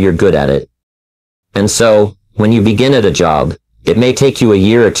fun until you're good at it. And so, when you begin at a job, it may take you a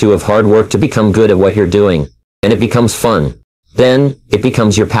year or two of hard work to become good at what you're doing, and it becomes fun. Then, it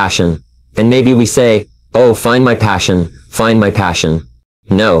becomes your passion. And maybe we say, oh, find my passion, find my passion.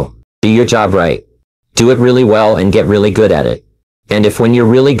 No, do your job right. Do it really well and get really good at it. And if when you're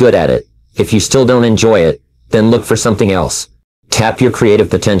really good at it, if you still don't enjoy it, then look for something else. Tap your creative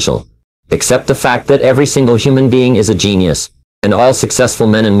potential. Accept the fact that every single human being is a genius, and all successful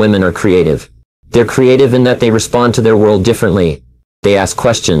men and women are creative. They're creative in that they respond to their world differently. They ask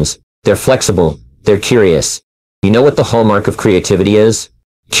questions. They're flexible. They're curious. You know what the hallmark of creativity is?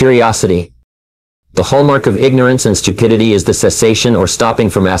 Curiosity. The hallmark of ignorance and stupidity is the cessation or stopping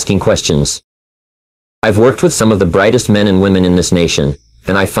from asking questions. I've worked with some of the brightest men and women in this nation,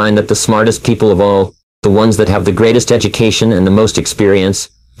 and I find that the smartest people of all, the ones that have the greatest education and the most experience,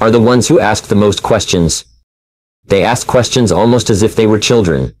 are the ones who ask the most questions. They ask questions almost as if they were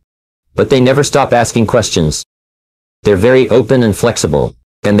children. But they never stop asking questions. They're very open and flexible,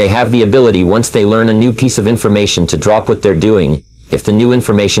 and they have the ability once they learn a new piece of information to drop what they're doing, if the new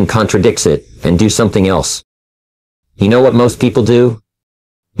information contradicts it, and do something else. You know what most people do?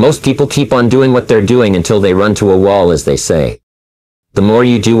 Most people keep on doing what they're doing until they run to a wall, as they say. The more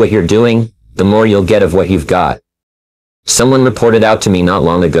you do what you're doing, the more you'll get of what you've got. Someone reported out to me not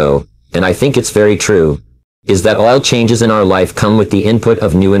long ago, and I think it's very true, is that all changes in our life come with the input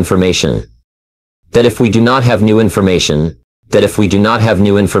of new information. That if we do not have new information,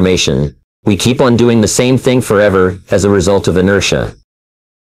 we keep on doing the same thing forever as a result of inertia.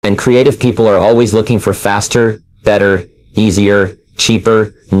 And creative people are always looking for faster, better, easier,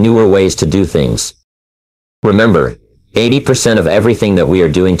 cheaper, newer ways to do things. Remember, 80% of everything that we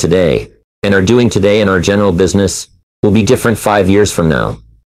are doing today, and are doing today in our general business, will be different 5 years from now.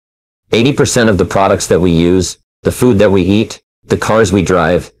 80% of the products that we use, the food that we eat, the cars we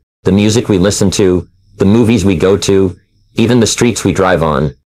drive, the music we listen to, the movies we go to, even the streets we drive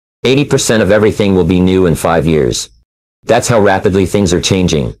on, 80% of everything will be new in 5 years. That's how rapidly things are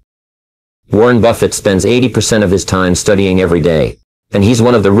changing. Warren Buffett spends 80% of his time studying every day, and he's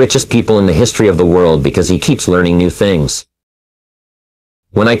one of the richest people in the history of the world because he keeps learning new things.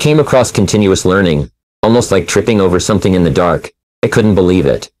 When I came across continuous learning, almost like tripping over something in the dark, I couldn't believe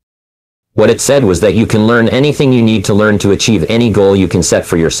it. What it said was that you can learn anything you need to learn to achieve any goal you can set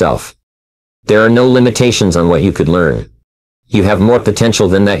for yourself. There are no limitations on what you could learn. You have more potential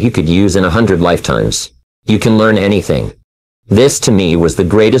than that you could use in 100 lifetimes. You can learn anything. This, to me, was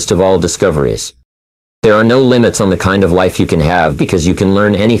the greatest of all discoveries. There are no limits on the kind of life you can have because you can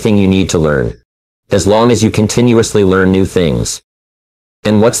learn anything you need to learn, as long as you continuously learn new things.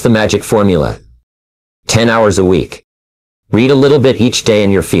 And what's the magic formula? 10 hours a week. Read a little bit each day in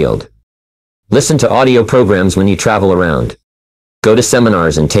your field. Listen to audio programs when you travel around. Go to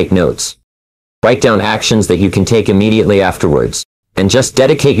seminars and take notes. Write down actions that you can take immediately afterwards, and just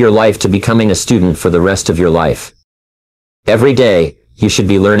dedicate your life to becoming a student for the rest of your life. Every day, you should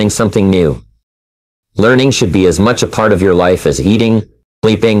be learning something new. Learning should be as much a part of your life as eating,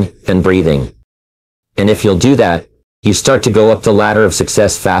 sleeping, and breathing. And if you'll do that, you start to go up the ladder of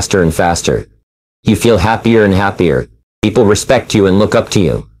success faster and faster. You feel happier and happier. People respect you and look up to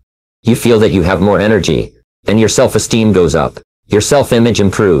you. You feel that you have more energy, and your self-esteem goes up. Your self-image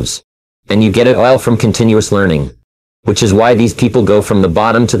improves. And you get it all from continuous learning. Which is why these people go from the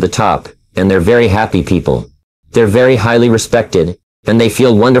bottom to the top, and they're very happy people. They're very highly respected, and they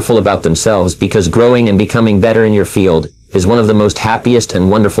feel wonderful about themselves because growing and becoming better in your field is one of the most happiest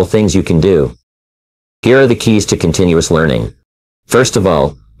and wonderful things you can do. Here are the keys to continuous learning. First of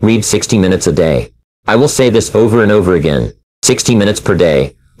all, read 60 minutes a day. I will say this over and over again. 60 minutes per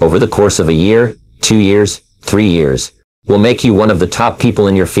day, over the course of a year, 2 years, 3 years, will make you one of the top people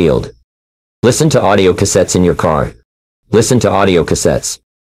in your field. Listen to audio cassettes in your car. Listen to audio cassettes.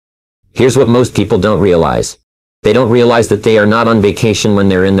 Here's what most people don't realize. They don't realize that they are not on vacation when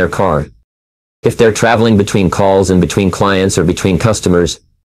they're in their car. If they're traveling between calls and between clients or between customers,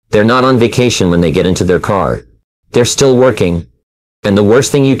 they're not on vacation when they get into their car. They're still working. And the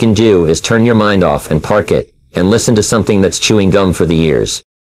worst thing you can do is turn your mind off and park it, and listen to something that's chewing gum for the ears.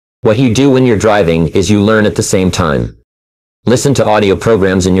 What you do when you're driving is you learn at the same time. Listen to audio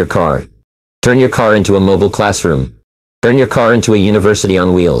programs in your car. Turn your car into a mobile classroom. Turn your car into a university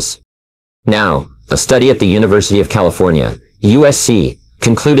on wheels. Now, a study at the University of California, USC,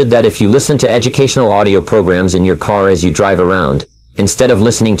 concluded that if you listen to educational audio programs in your car as you drive around, instead of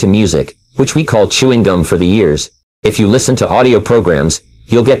listening to music, which we call chewing gum for the ears, if you listen to audio programs,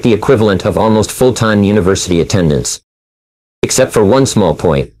 you'll get the equivalent of almost full-time university attendance. Except for one small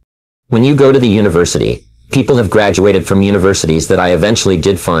point. When you go to the university, people have graduated from universities that I eventually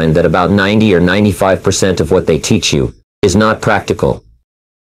did find that about 90 or 95% of what they teach you is not practical.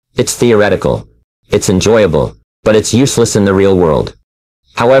 It's theoretical. It's enjoyable, but it's useless in the real world.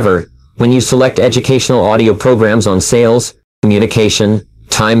 However, when you select educational audio programs on sales, communication,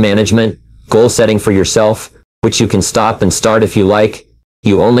 time management, goal setting for yourself, which you can stop and start if you like,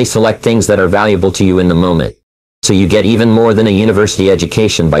 you only select things that are valuable to you in the moment. So you get even more than a university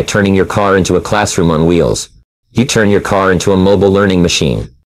education by turning your car into a classroom on wheels. You turn your car into a mobile learning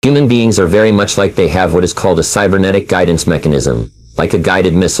machine. Human beings are very much like they have what is called a cybernetic guidance mechanism, like a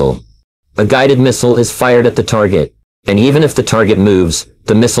guided missile. A guided missile is fired at the target, and even if the target moves,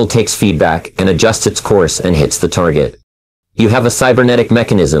 the missile takes feedback and adjusts its course and hits the target. You have a cybernetic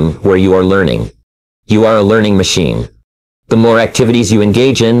mechanism where you are learning. You are a learning machine. The more activities you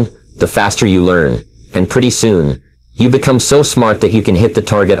engage in, the faster you learn, and pretty soon, you become so smart that you can hit the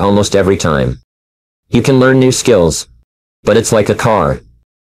target almost every time. You can learn new skills, but it's like a car.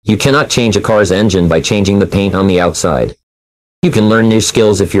 You cannot change a car's engine by changing the paint on the outside. You can learn new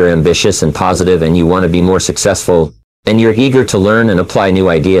skills if you're ambitious and positive and you want to be more successful, and you're eager to learn and apply new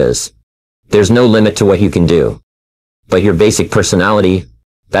ideas. There's no limit to what you can do. But your basic personality,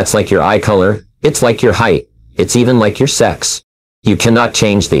 that's like your eye color, it's like your height, it's even like your sex. You cannot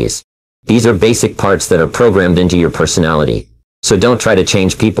change these. These are basic parts that are programmed into your personality. So don't try to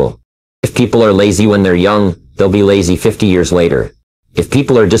change people. If people are lazy when they're young, they'll be lazy 50 years later. If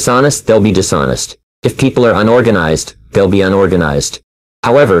people are dishonest, they'll be dishonest. If people are unorganized, they'll be unorganized.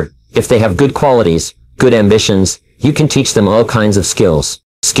 However, if they have good qualities, good ambitions, you can teach them all kinds of skills.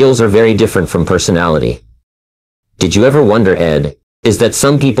 Skills are very different from personality. Did you ever wonder, Ed, is that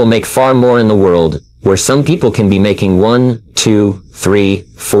some people make far more in the world, where some people can be making 1, 2, 3,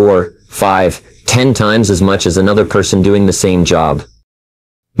 4, 5, 10 times as much as another person doing the same job.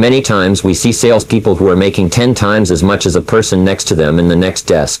 Many times we see salespeople who are making 10 times as much as a person next to them in the next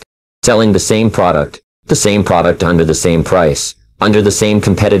desk, selling the same product under the same price, under the same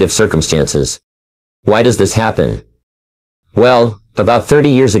competitive circumstances. Why does this happen? Well, about 30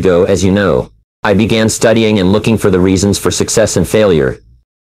 years ago, as you know, I began studying and looking for the reasons for success and failure.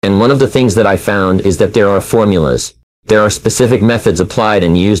 And one of the things that I found is that there are formulas. There are specific methods applied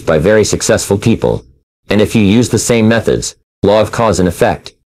and used by very successful people. And if you use the same methods, law of cause and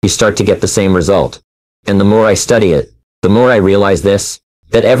effect, you start to get the same result. And the more I study it, the more I realize this,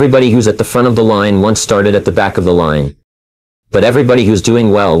 that everybody who's at the front of the line once started at the back of the line. But everybody who's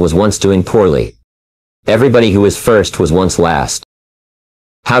doing well was once doing poorly. Everybody who is first was once last.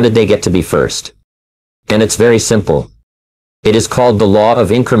 How did they get to be first? And it's very simple. It is called the law of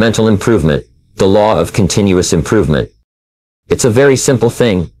incremental improvement, the law of continuous improvement. It's a very simple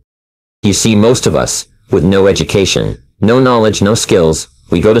thing. You see, most of us, with no education, no knowledge, no skills,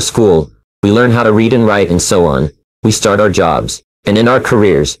 we go to school, we learn how to read and write and so on, we start our jobs, and in our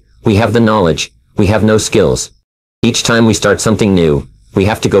careers, we have the knowledge, we have no skills. Each time we start something new, we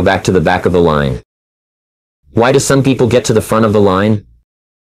have to go back to the back of the line. Why do some people get to the front of the line?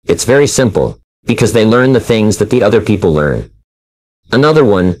 It's very simple, because they learn the things that the other people learn. Another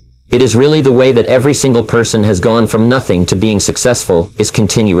one, it is really the way that every single person has gone from nothing to being successful, is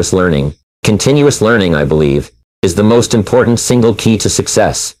continuous learning. Continuous learning, I believe, is the most important single key to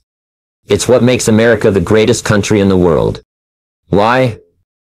success. It's what makes America the greatest country in the world. Why?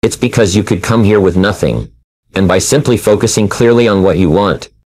 It's because you could come here with nothing, and by simply focusing clearly on what you want,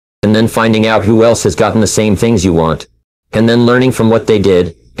 and then finding out who else has gotten the same things you want, and then learning from what they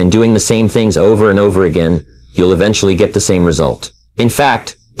did, and doing the same things over and over again, you'll eventually get the same result. In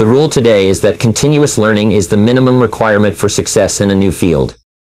fact, the rule today is that continuous learning is the minimum requirement for success in a new field.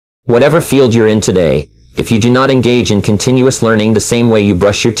 Whatever field you're in today, if you do not engage in continuous learning the same way you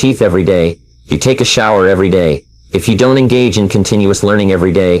brush your teeth every day, you take a shower every day, if you don't engage in continuous learning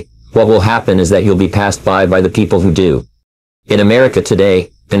every day, what will happen is that you'll be passed by the people who do. In America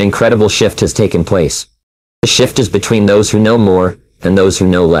today, an incredible shift has taken place. The shift is between those who know more and those who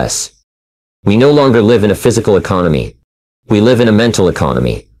know less. We no longer live in a physical economy. We live in a mental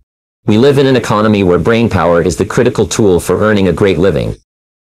economy. We live in an economy where brainpower is the critical tool for earning a great living.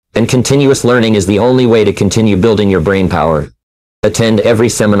 And continuous learning is the only way to continue building your brainpower. Attend every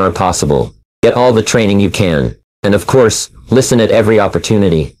seminar possible. Get all the training you can. And of course, listen at every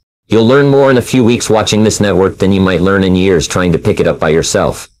opportunity. You'll learn more in a few weeks watching this network than you might learn in years trying to pick it up by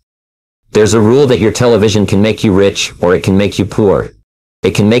yourself. There's a rule that your television can make you rich or it can make you poor.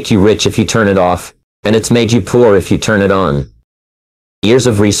 It can make you rich if you turn it off, and it's made you poor if you turn it on. Years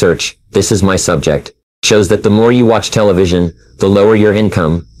of research, this is my subject, shows that the more you watch television, the lower your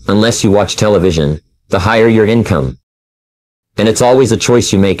income, unless you watch television, the higher your income. And it's always a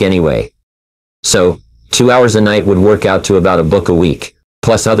choice you make anyway. So, 2 hours a night would work out to about a book a week,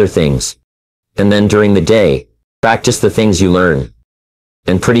 plus other things. And then during the day, practice the things you learn.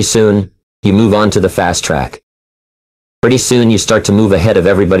 And pretty soon, you move on to the fast track. Pretty soon you start to move ahead of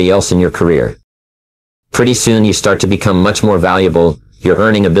everybody else in your career. Pretty soon you start to become much more valuable, your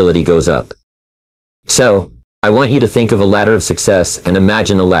earning ability goes up. So, I want you to think of a ladder of success and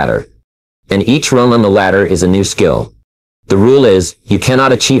imagine a ladder. And each rung on the ladder is a new skill. The rule is, you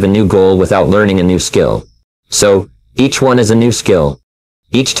cannot achieve a new goal without learning a new skill. So, each one is a new skill.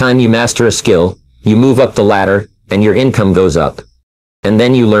 Each time you master a skill, you move up the ladder, and your income goes up. And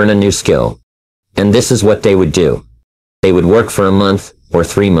then you learn a new skill. And this is what they would do. They would work for a month, or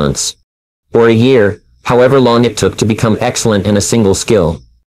 3 months, or a year, however long it took to become excellent in a single skill.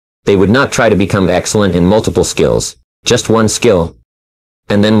 They would not try to become excellent in multiple skills, just one skill.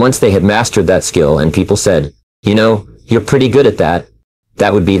 And then once they had mastered that skill and people said, you know, you're pretty good at that,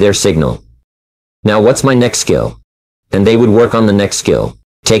 that would be their signal. Now what's my next skill? And they would work on the next skill,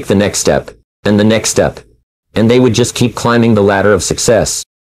 take the next step, and the next step. And they would just keep climbing the ladder of success.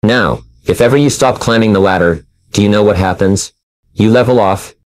 Now, if ever you stop climbing the ladder, do you know what happens? You level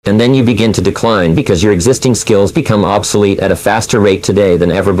off, and then you begin to decline because your existing skills become obsolete at a faster rate today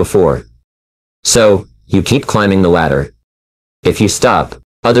than ever before. So, you keep climbing the ladder. If you stop,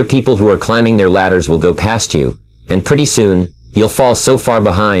 other people who are climbing their ladders will go past you, and pretty soon, you'll fall so far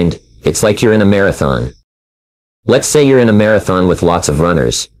behind, it's like you're in a marathon. Let's say you're in a marathon with lots of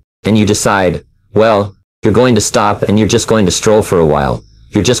runners, and you decide, well, you're going to stop and you're just going to stroll for a while.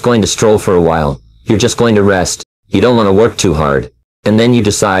 You're just going to stroll for a while. You're just going to rest. You don't want to work too hard. And then you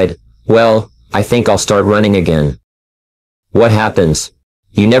decide, well, I think I'll start running again. What happens?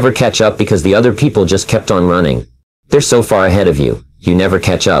 You never catch up because the other people just kept on running. They're so far ahead of you, you never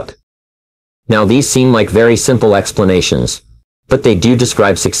catch up. Now these seem like very simple explanations, but they do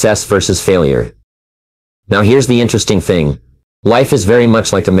describe success versus failure. Now here's the interesting thing. Life is very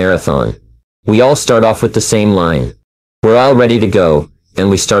much like a marathon. We all start off with the same line. We're all ready to go, and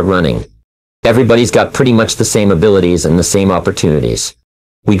we start running. Everybody's got pretty much the same abilities and the same opportunities.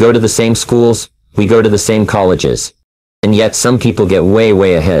 We go to the same schools, we go to the same colleges. And yet some people get way,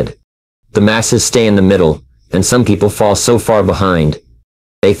 way ahead. The masses stay in the middle, and some people fall so far behind.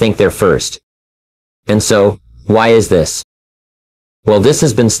 They think they're first. And so, why is this? Well, this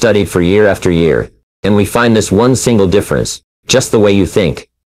has been studied for year after year, and we find this one single difference, just the way you think.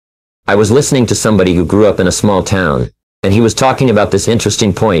 I was listening to somebody who grew up in a small town, and he was talking about this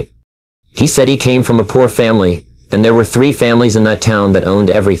interesting point. He said he came from a poor family, and there were 3 families in that town that owned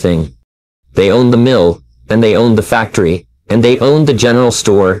everything. They owned the mill, and they owned the factory, and they owned the general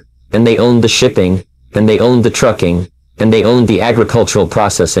store, and they owned the shipping, and they owned the trucking, and they owned the agricultural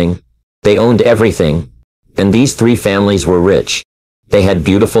processing. They owned everything. And these 3 families were rich. They had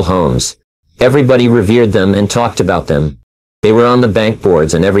beautiful homes. Everybody revered them and talked about them. They were on the bank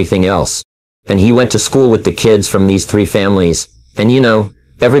boards and everything else. And he went to school with the kids from these 3 families, and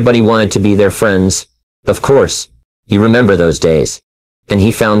everybody wanted to be their friends. Of course. You remember those days. And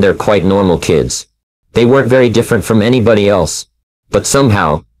he found they're quite normal kids. They weren't very different from anybody else. But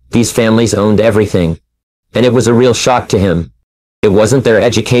somehow, these families owned everything. And it was a real shock to him. It wasn't their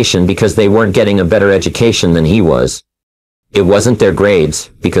education because they weren't getting a better education than he was. It wasn't their grades,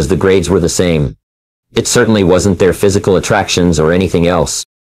 because the grades were the same. It certainly wasn't their physical attractions or anything else.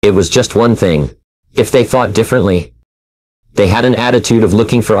 It was just one thing. If they thought differently. They had an attitude of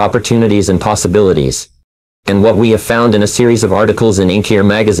looking for opportunities and possibilities. And what we have found in a series of articles in Inkier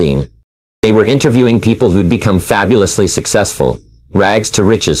magazine, they were interviewing people who'd become fabulously successful, rags to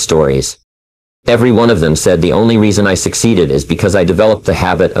riches stories. Every one of them said the only reason I succeeded is because I developed the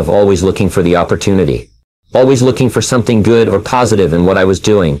habit of always looking for the opportunity. Always looking for something good or positive in what I was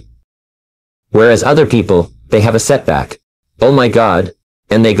doing. Whereas other people, they have a setback. Oh my God.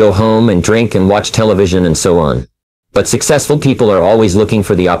 And they go home and drink and watch television and so on. But successful people are always looking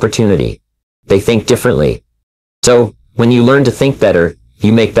for the opportunity. They think differently. So, when you learn to think better,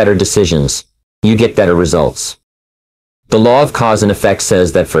 you make better decisions. You get better results. The law of cause and effect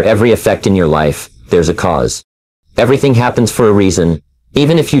says that for every effect in your life, there's a cause. Everything happens for a reason.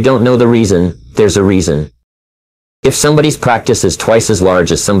 Even if you don't know the reason, there's a reason. If somebody's practice is twice as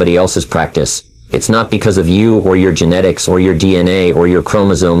large as somebody else's practice, it's not because of you or your genetics or your DNA or your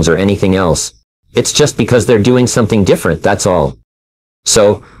chromosomes or anything else. It's just because they're doing something different, that's all.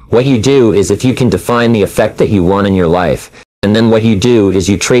 So, what you do is if you can define the effect that you want in your life, and then what you do is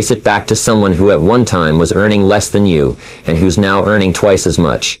you trace it back to someone who at one time was earning less than you, and who's now earning twice as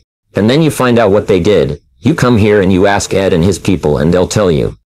much. And then you find out what they did. You come here and you ask Ed and his people and they'll tell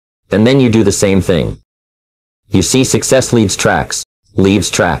you. And then you do the same thing. You see, success leaves tracks.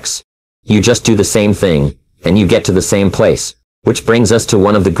 You just do the same thing, and you get to the same place. Which brings us to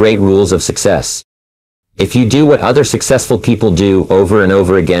one of the great rules of success. If you do what other successful people do over and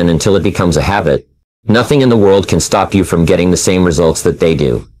over again until it becomes a habit, nothing in the world can stop you from getting the same results that they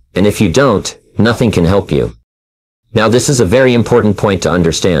do. And if you don't, nothing can help you. Now this is a very important point to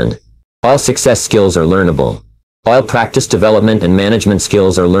understand. All success skills are learnable. All practice development and management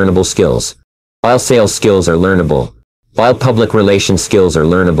skills are learnable skills. All sales skills are learnable. All public relations skills are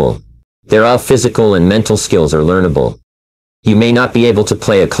learnable. They're all physical and mental skills are learnable. You may not be able to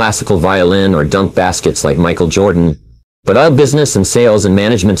play a classical violin or dunk baskets like Michael Jordan, but all business and sales and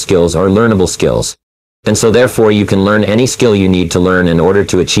management skills are learnable skills. And so therefore you can learn any skill you need to learn in order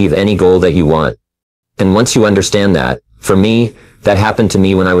to achieve any goal that you want. And once you understand that, for me, that happened to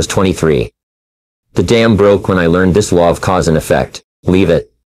me when I was 23. The dam broke when I learned this law of cause and effect. Leave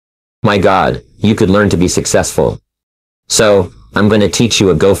it. My God, you could learn to be successful. So, I'm going to teach you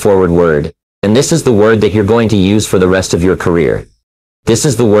a go-forward word. And this is the word that you're going to use for the rest of your career. This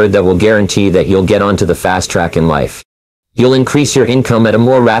is the word that will guarantee that you'll get onto the fast track in life. You'll increase your income at a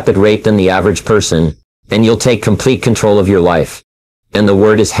more rapid rate than the average person, and you'll take complete control of your life. And the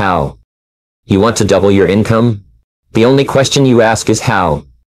word is how. You want to double your income? The only question you ask is how.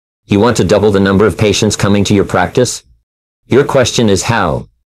 You want to double the number of patients coming to your practice? Your question is how.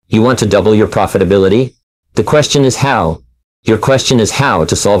 You want to double your profitability? The question is how. Your question is how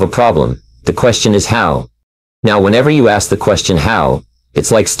to solve a problem. The question is how. Now whenever you ask the question how,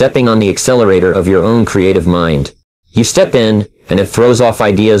 it's like stepping on the accelerator of your own creative mind. You step in, and it throws off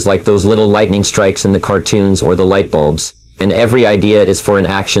ideas like those little lightning strikes in the cartoons or the light bulbs, and every idea is for an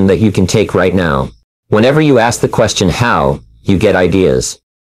action that you can take right now. Whenever you ask the question how, you get ideas.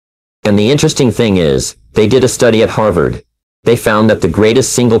 And the interesting thing is, they did a study at Harvard. They found that the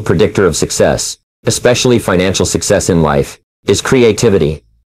greatest single predictor of success, especially financial success in life, is creativity.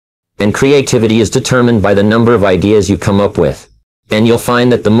 And creativity is determined by the number of ideas you come up with. And you'll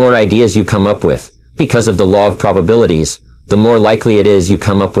find that the more ideas you come up with, because of the law of probabilities, the more likely it is you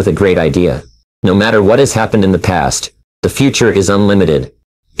come up with a great idea. No matter what has happened in the past, the future is unlimited.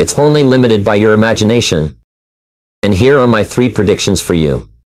 It's only limited by your imagination. And here are my 3 predictions for you.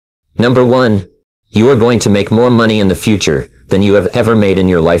 Number 1. You are going to make more money in the future than you have ever made in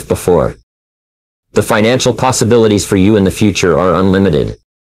your life before. The financial possibilities for you in the future are unlimited.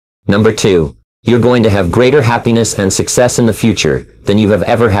 Number 2. You're going to have greater happiness and success in the future than you have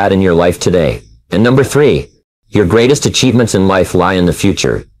ever had in your life today. And number 3. Your greatest achievements in life lie in the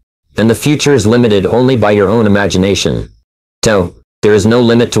future. And the future is limited only by your own imagination. So, there is no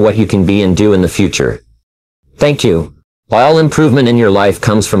limit to what you can be and do in the future. Thank you. All improvement in your life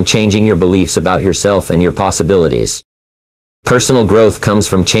comes from changing your beliefs about yourself and your possibilities. Personal growth comes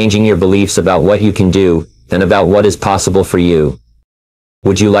from changing your beliefs about what you can do and about what is possible for you.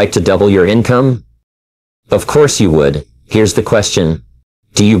 Would you like to double your income? Of course you would. Here's the question.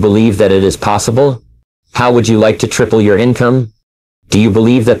 Do you believe that it is possible? How would you like to triple your income? Do you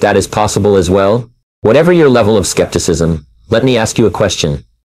believe that that is possible as well? Whatever your level of skepticism, let me ask you a question.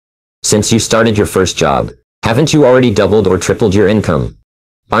 Since you started your first job, haven't you already doubled or tripled your income?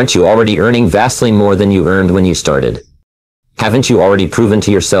 Aren't you already earning vastly more than you earned when you started? Haven't you already proven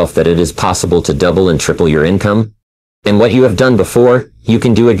to yourself that it is possible to double and triple your income? And what you have done before, you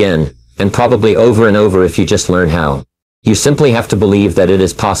can do again, and probably over and over if you just learn how. You simply have to believe that it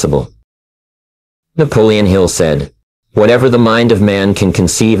is possible. Napoleon Hill said, "Whatever the mind of man can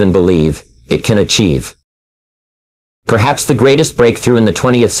conceive and believe, it can achieve." Perhaps the greatest breakthrough in the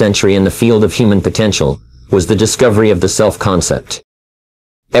 20th century in the field of human potential was the discovery of the self-concept.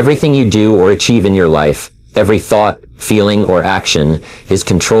 Everything you do or achieve in your life, every thought, feeling, or action, is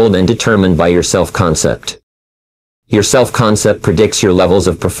controlled and determined by your self-concept. Your self-concept predicts your levels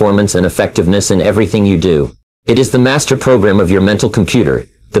of performance and effectiveness in everything you do. It is the master program of your mental computer,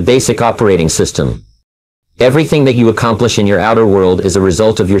 the basic operating system. Everything that you accomplish in your outer world is a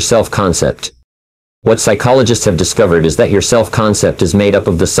result of your self-concept. What psychologists have discovered is that your self-concept is made up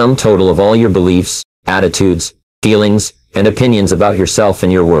of the sum total of all your beliefs, attitudes, feelings, and opinions about yourself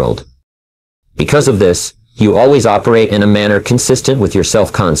and your world. Because of this, you always operate in a manner consistent with your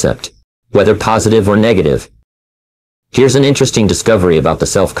self-concept, whether positive or negative. Here's an interesting discovery about the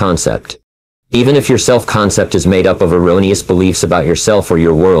self-concept. Even if your self-concept is made up of erroneous beliefs about yourself or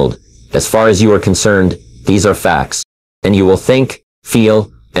your world, as far as you are concerned, these are facts, and you will think,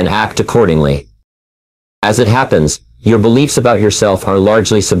 feel, and act accordingly. As it happens, your beliefs about yourself are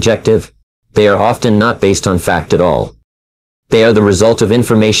largely subjective. They are often not based on fact at all. They are the result of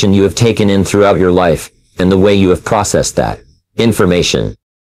information you have taken in throughout your life, and the way you have processed that information.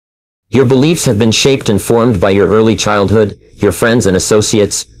 Your beliefs have been shaped and formed by your early childhood, your friends and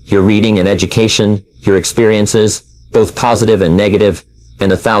associates, your reading and education, your experiences, both positive and negative,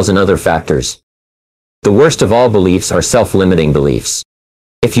 and 1,000 other factors. The worst of all beliefs are self-limiting beliefs.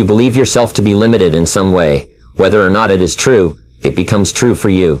 If you believe yourself to be limited in some way, whether or not it is true, it becomes true for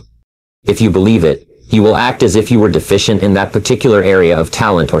you. If you believe it, you will act as if you were deficient in that particular area of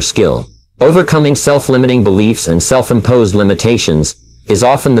talent or skill. Overcoming self-limiting beliefs and self-imposed limitations is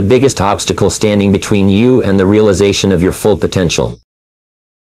often the biggest obstacle standing between you and the realization of your full potential.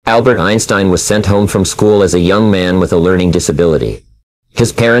 Albert Einstein was sent home from school as a young man with a learning disability.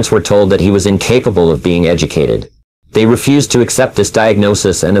 His parents were told that he was incapable of being educated. They refused to accept this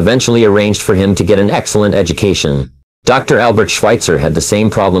diagnosis and eventually arranged for him to get an excellent education. Dr. Albert Schweitzer had the same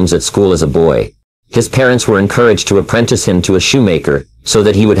problems at school as a boy. His parents were encouraged to apprentice him to a shoemaker, so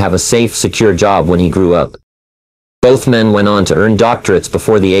that he would have a safe, secure job when he grew up. Both men went on to earn doctorates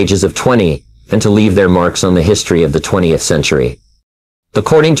before the ages of 20, and to leave their marks on the history of the 20th century.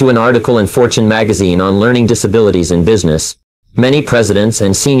 According to an article in Fortune magazine on learning disabilities in business, many presidents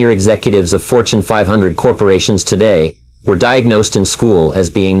and senior executives of Fortune 500 corporations today were diagnosed in school as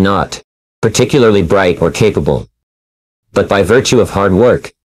being not particularly bright or capable. But by virtue of hard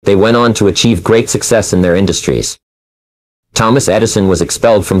work, they went on to achieve great success in their industries. Thomas Edison was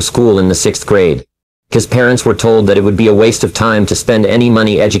expelled from school in the 6th grade. His parents were told that it would be a waste of time to spend any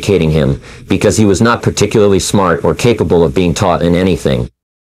money educating him, because he was not particularly smart or capable of being taught in anything.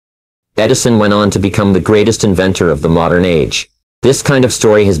 Edison went on to become the greatest inventor of the modern age. This kind of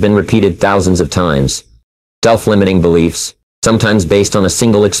story has been repeated thousands of times. Self-limiting beliefs, sometimes based on a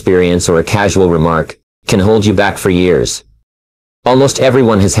single experience or a casual remark, can hold you back for years. Almost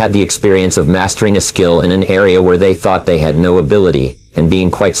everyone has had the experience of mastering a skill in an area where they thought they had no ability, and being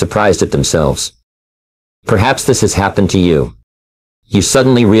quite surprised at themselves. Perhaps this has happened to you. You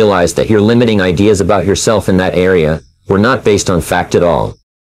suddenly realize that your limiting ideas about yourself in that area were not based on fact at all.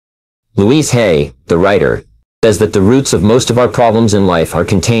 Louise Hay, the writer, says that the roots of most of our problems in life are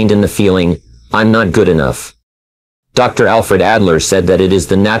contained in the feeling, "I'm not good enough." Dr. Alfred Adler said that it is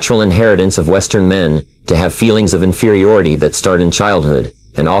the natural inheritance of Western men to have feelings of inferiority that start in childhood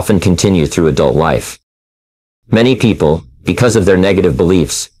and often continue through adult life. Many people, because of their negative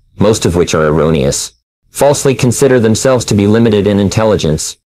beliefs, most of which are erroneous, falsely consider themselves to be limited in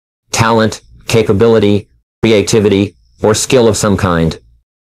intelligence, talent, capability, creativity, or skill of some kind.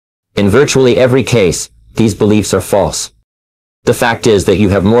 In virtually every case, these beliefs are false. The fact is that you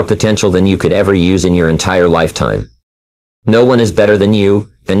have more potential than you could ever use in your entire lifetime. No one is better than you,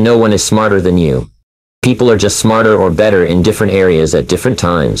 and no one is smarter than you. People are just smarter or better in different areas at different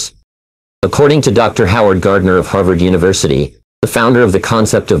times. According to Dr. Howard Gardner of Harvard University, the founder of the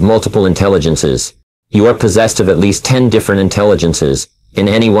concept of multiple intelligences, you are possessed of at least 10 different intelligences, in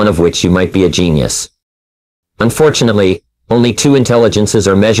any one of which you might be a genius. Unfortunately, only 2 intelligences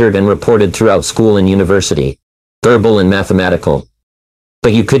are measured and reported throughout school and university: verbal and mathematical.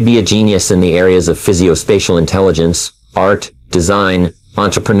 But you could be a genius in the areas of physiospatial intelligence, art, design,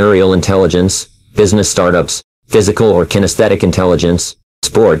 entrepreneurial intelligence, business startups, physical or kinesthetic intelligence,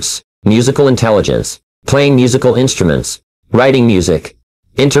 sports, musical intelligence, playing musical instruments, writing music,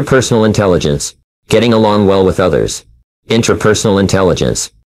 interpersonal intelligence, getting along well with others, intrapersonal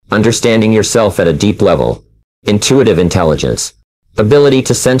intelligence, understanding yourself at a deep level, intuitive intelligence, ability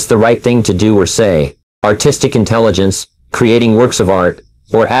to sense the right thing to do or say, artistic intelligence, creating works of art,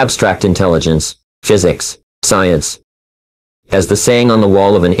 or abstract intelligence, physics, science. As the saying on the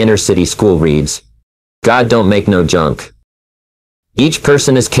wall of an inner-city school reads, "God don't make no junk." Each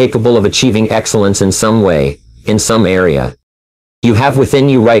person is capable of achieving excellence in some way, in some area. You have within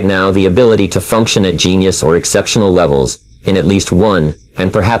you right now the ability to function at genius or exceptional levels, in at least one,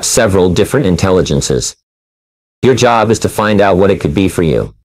 and perhaps several different intelligences. Your job is to find out what it could be for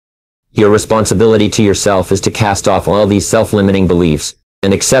you. Your responsibility to yourself is to cast off all these self-limiting beliefs,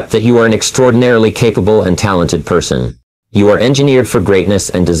 and accept that you are an extraordinarily capable and talented person. You are engineered for greatness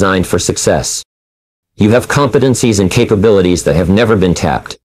and designed for success. You have competencies and capabilities that have never been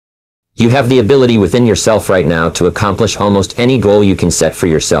tapped. You have the ability within yourself right now to accomplish almost any goal you can set for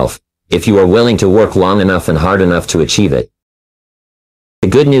yourself, if you are willing to work long enough and hard enough to achieve it. The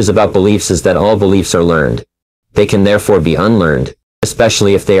good news about beliefs is that all beliefs are learned. They can therefore be unlearned,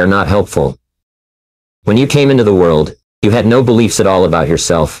 especially if they are not helpful. When you came into the world, you had no beliefs at all about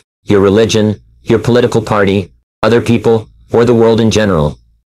yourself, your religion, your political party, other people, or the world in general.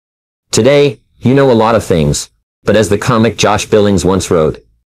 Today, you know a lot of things, but as the comic Josh Billings once wrote,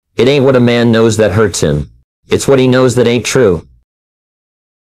 "It ain't what a man knows that hurts him, it's what he knows that ain't true."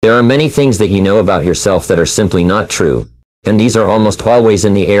 There are many things that you know about yourself that are simply not true, and these are almost always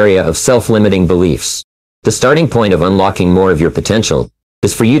in the area of self-limiting beliefs. The starting point of unlocking more of your potential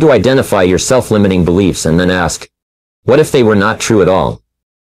is for you to identify your self-limiting beliefs and then ask, what if they were not true at all?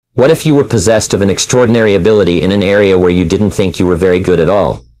 What if you were possessed of an extraordinary ability in an area where you didn't think you were very good at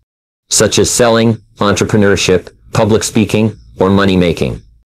all? Such as selling, entrepreneurship, public speaking, or money-making.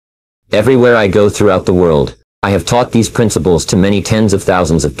 Everywhere I go throughout the world, I have taught these principles to many tens of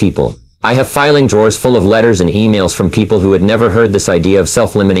thousands of people. I have filing drawers full of letters and emails from people who had never heard this idea of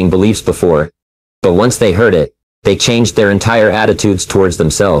self-limiting beliefs before. But once they heard it, they changed their entire attitudes towards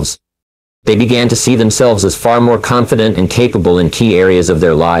themselves. They began to see themselves as far more confident and capable in key areas of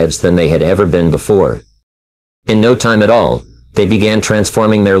their lives than they had ever been before. In no time at all, they began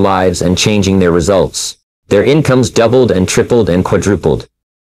transforming their lives and changing their results. Their incomes doubled and tripled and quadrupled.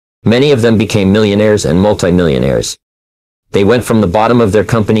 Many of them became millionaires and multimillionaires. They went from the bottom of their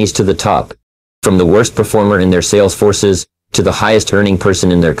companies to the top, from the worst performer in their sales forces to the highest earning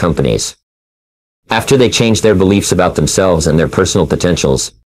person in their companies. After they changed their beliefs about themselves and their personal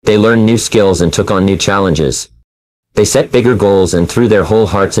potentials, they learned new skills and took on new challenges. They set bigger goals and threw their whole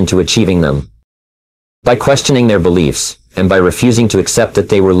hearts into achieving them. By questioning their beliefs, and by refusing to accept that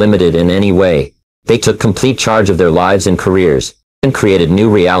they were limited in any way, they took complete charge of their lives and careers, and created new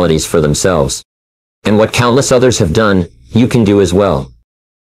realities for themselves. And what countless others have done, you can do as well.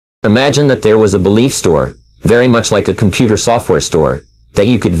 Imagine that there was a belief store, very much like a computer software store, that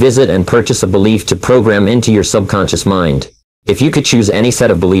you could visit and purchase a belief to program into your subconscious mind. If you could choose any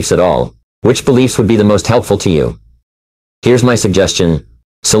set of beliefs at all, which beliefs would be the most helpful to you? Here's my suggestion.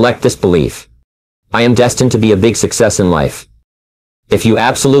 Select this belief. I am destined to be a big success in life. If you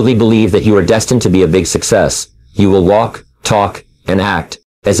absolutely believe that you are destined to be a big success, you will walk, talk, and act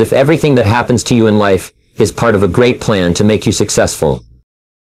as if everything that happens to you in life is part of a great plan to make you successful.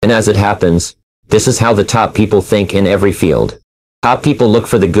 And as it happens, this is how the top people think in every field. Top people look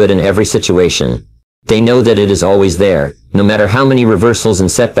for the good in every situation. They know that it is always there, no matter how many reversals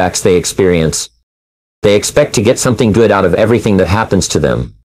and setbacks they experience. They expect to get something good out of everything that happens to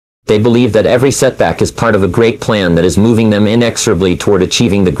them. They believe that every setback is part of a great plan that is moving them inexorably toward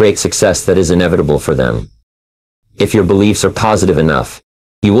achieving the great success that is inevitable for them. If your beliefs are positive enough,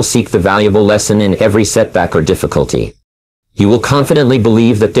 you will seek the valuable lesson in every setback or difficulty. You will confidently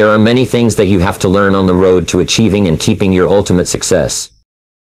believe that there are many things that you have to learn on the road to achieving and keeping your ultimate success.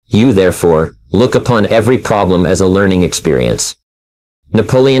 You, therefore, look upon every problem as a learning experience.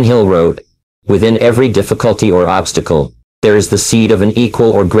 Napoleon Hill wrote, "Within every difficulty or obstacle, there is the seed of an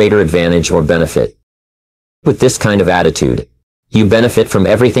equal or greater advantage or benefit." With this kind of attitude, you benefit from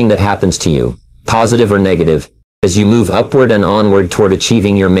everything that happens to you, positive or negative, as you move upward and onward toward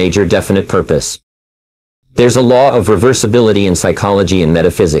achieving your major definite purpose. There's a law of reversibility in psychology and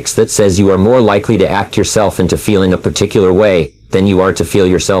metaphysics that says you are more likely to act yourself into feeling a particular way than you are to feel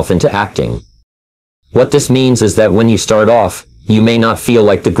yourself into acting. What this means is that when you start off, you may not feel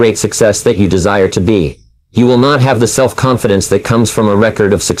like the great success that you desire to be. You will not have the self-confidence that comes from a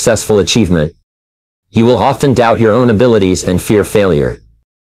record of successful achievement. You will often doubt your own abilities and fear failure.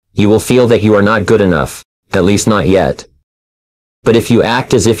 You will feel that you are not good enough, at least not yet. But if you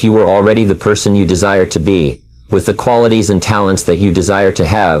act as if you were already the person you desire to be, with the qualities and talents that you desire to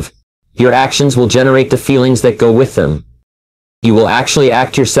have, your actions will generate the feelings that go with them. You will actually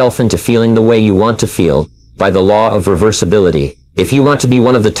act yourself into feeling the way you want to feel, by the law of reversibility. If you want to be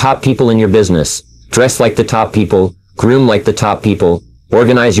one of the top people in your business, dress like the top people, groom like the top people,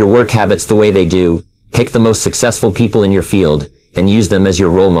 organize your work habits the way they do, pick the most successful people in your field, and use them as your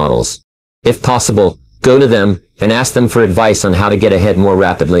role models. If possible, go to them, and ask them for advice on how to get ahead more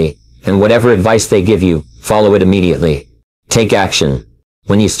rapidly, and whatever advice they give you, follow it immediately. Take action.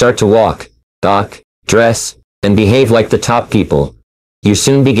 When you start to walk, talk, dress, and behave like the top people, you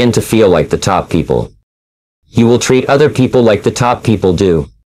soon begin to feel like the top people. You will treat other people like the top people do.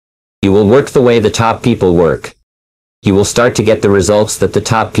 You will work the way the top people work. You will start to get the results that the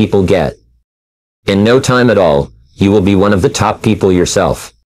top people get. In no time at all, you will be one of the top people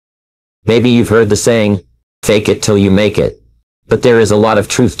yourself. Maybe you've heard the saying, "Fake it till you make it." But there is a lot of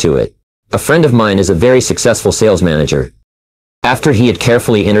truth to it. A friend of mine is a very successful sales manager. After he had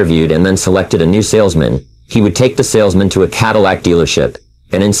carefully interviewed and then selected a new salesman, he would take the salesman to a Cadillac dealership,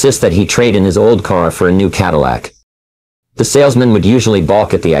 and insist that he trade in his old car for a new Cadillac. The salesman would usually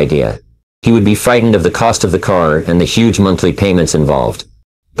balk at the idea. He would be frightened of the cost of the car and the huge monthly payments involved.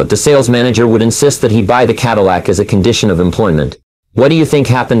 But the sales manager would insist that he buy the Cadillac as a condition of employment. What do you think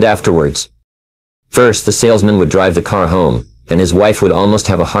happened afterwards? First, the salesman would drive the car home, and his wife would almost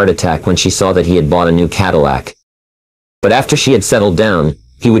have a heart attack when she saw that he had bought a new Cadillac. But after she had settled down,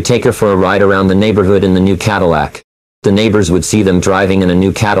 he would take her for a ride around the neighborhood in the new Cadillac. The neighbors would see them driving in a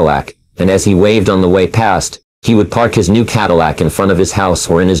new Cadillac, and as he waved on the way past, he would park his new Cadillac in front of his house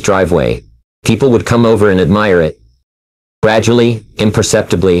or in his driveway. People would come over and admire it. Gradually,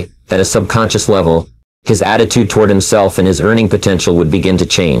 imperceptibly, at a subconscious level, his attitude toward himself and his earning potential would begin to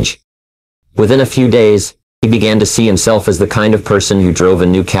change. Within a few days, he began to see himself as the kind of person who drove a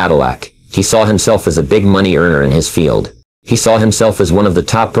new Cadillac. He saw himself as a big money earner in his field. He saw himself as one of the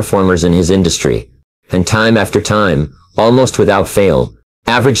top performers in his industry. And time after time, almost without fail,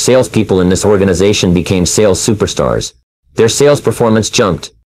 average salespeople in this organization became sales superstars. Their sales performance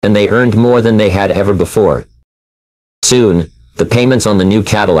jumped, and they earned more than they had ever before. Soon, the payments on the new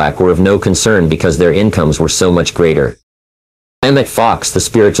Cadillac were of no concern because their incomes were so much greater. Emmett Fox, the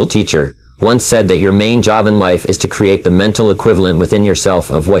spiritual teacher, once said that your main job in life is to create the mental equivalent within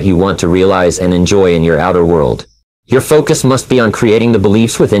yourself of what you want to realize and enjoy in your outer world. Your focus must be on creating the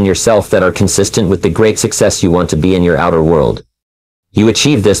beliefs within yourself that are consistent with the great success you want to be in your outer world. You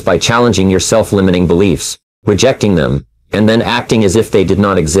achieve this by challenging your self-limiting beliefs, rejecting them, and then acting as if they did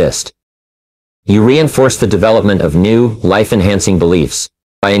not exist. You reinforce the development of new, life-enhancing beliefs,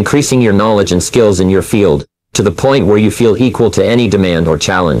 by increasing your knowledge and skills in your field, to the point where you feel equal to any demand or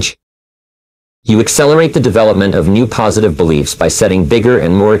challenge. You accelerate the development of new positive beliefs by setting bigger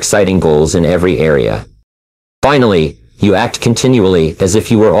and more exciting goals in every area. Finally, you act continually as if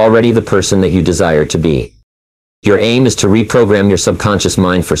you were already the person that you desire to be. Your aim is to reprogram your subconscious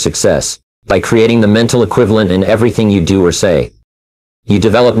mind for success, by creating the mental equivalent in everything you do or say. You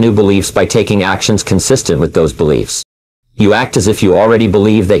develop new beliefs by taking actions consistent with those beliefs. You act as if you already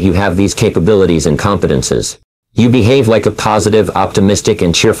believe that you have these capabilities and competences. You behave like a positive, optimistic,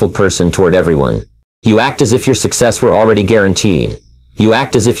 and cheerful person toward everyone. You act as if your success were already guaranteed. You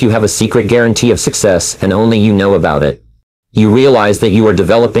act as if you have a secret guarantee of success and only you know about it. You realize that you are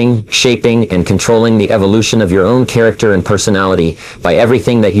developing, shaping, and controlling the evolution of your own character and personality by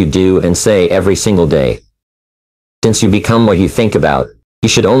everything that you do and say every single day. Since you become what you think about, you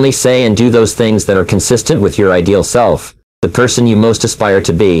should only say and do those things that are consistent with your ideal self, the person you most aspire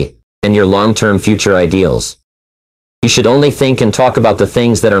to be, and your long-term future ideals. You should only think and talk about the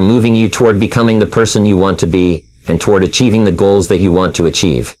things that are moving you toward becoming the person you want to be, and toward achieving the goals that you want to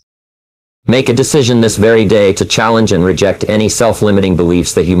achieve. Make a decision this very day to challenge and reject any self-limiting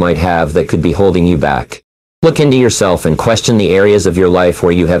beliefs that you might have that could be holding you back. Look into yourself and question the areas of your life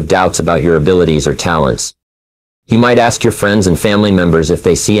where you have doubts about your abilities or talents. You might ask your friends and family members if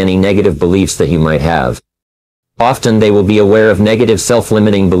they see any negative beliefs that you might have. Often they will be aware of negative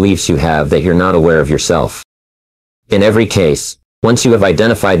self-limiting beliefs you have that you're not aware of yourself. In every case, once you have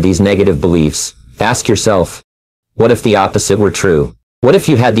identified these negative beliefs, ask yourself, what if the opposite were true? What if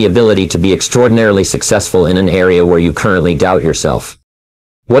you had the ability to be extraordinarily successful in an area where you currently doubt yourself?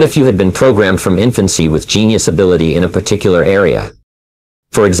 What if you had been programmed from infancy with genius ability in a particular area?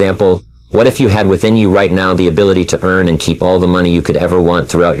 For example, what if you had within you right now the ability to earn and keep all the money you could ever want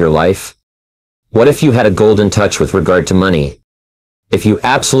throughout your life? What if you had a golden touch with regard to money? If you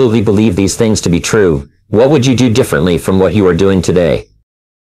absolutely believe these things to be true, what would you do differently from what you are doing today?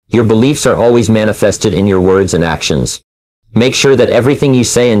 Your beliefs are always manifested in your words and actions. Make sure that everything you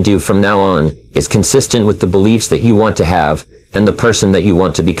say and do from now on is consistent with the beliefs that you want to have and the person that you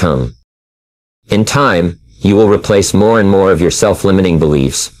want to become. In time, you will replace more and more of your self-limiting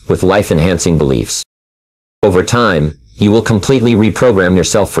beliefs with life-enhancing beliefs. Over time, you will completely reprogram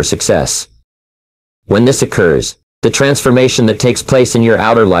yourself for success. When this occurs, the transformation that takes place in your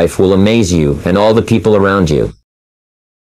outer life will amaze you and all the people around you.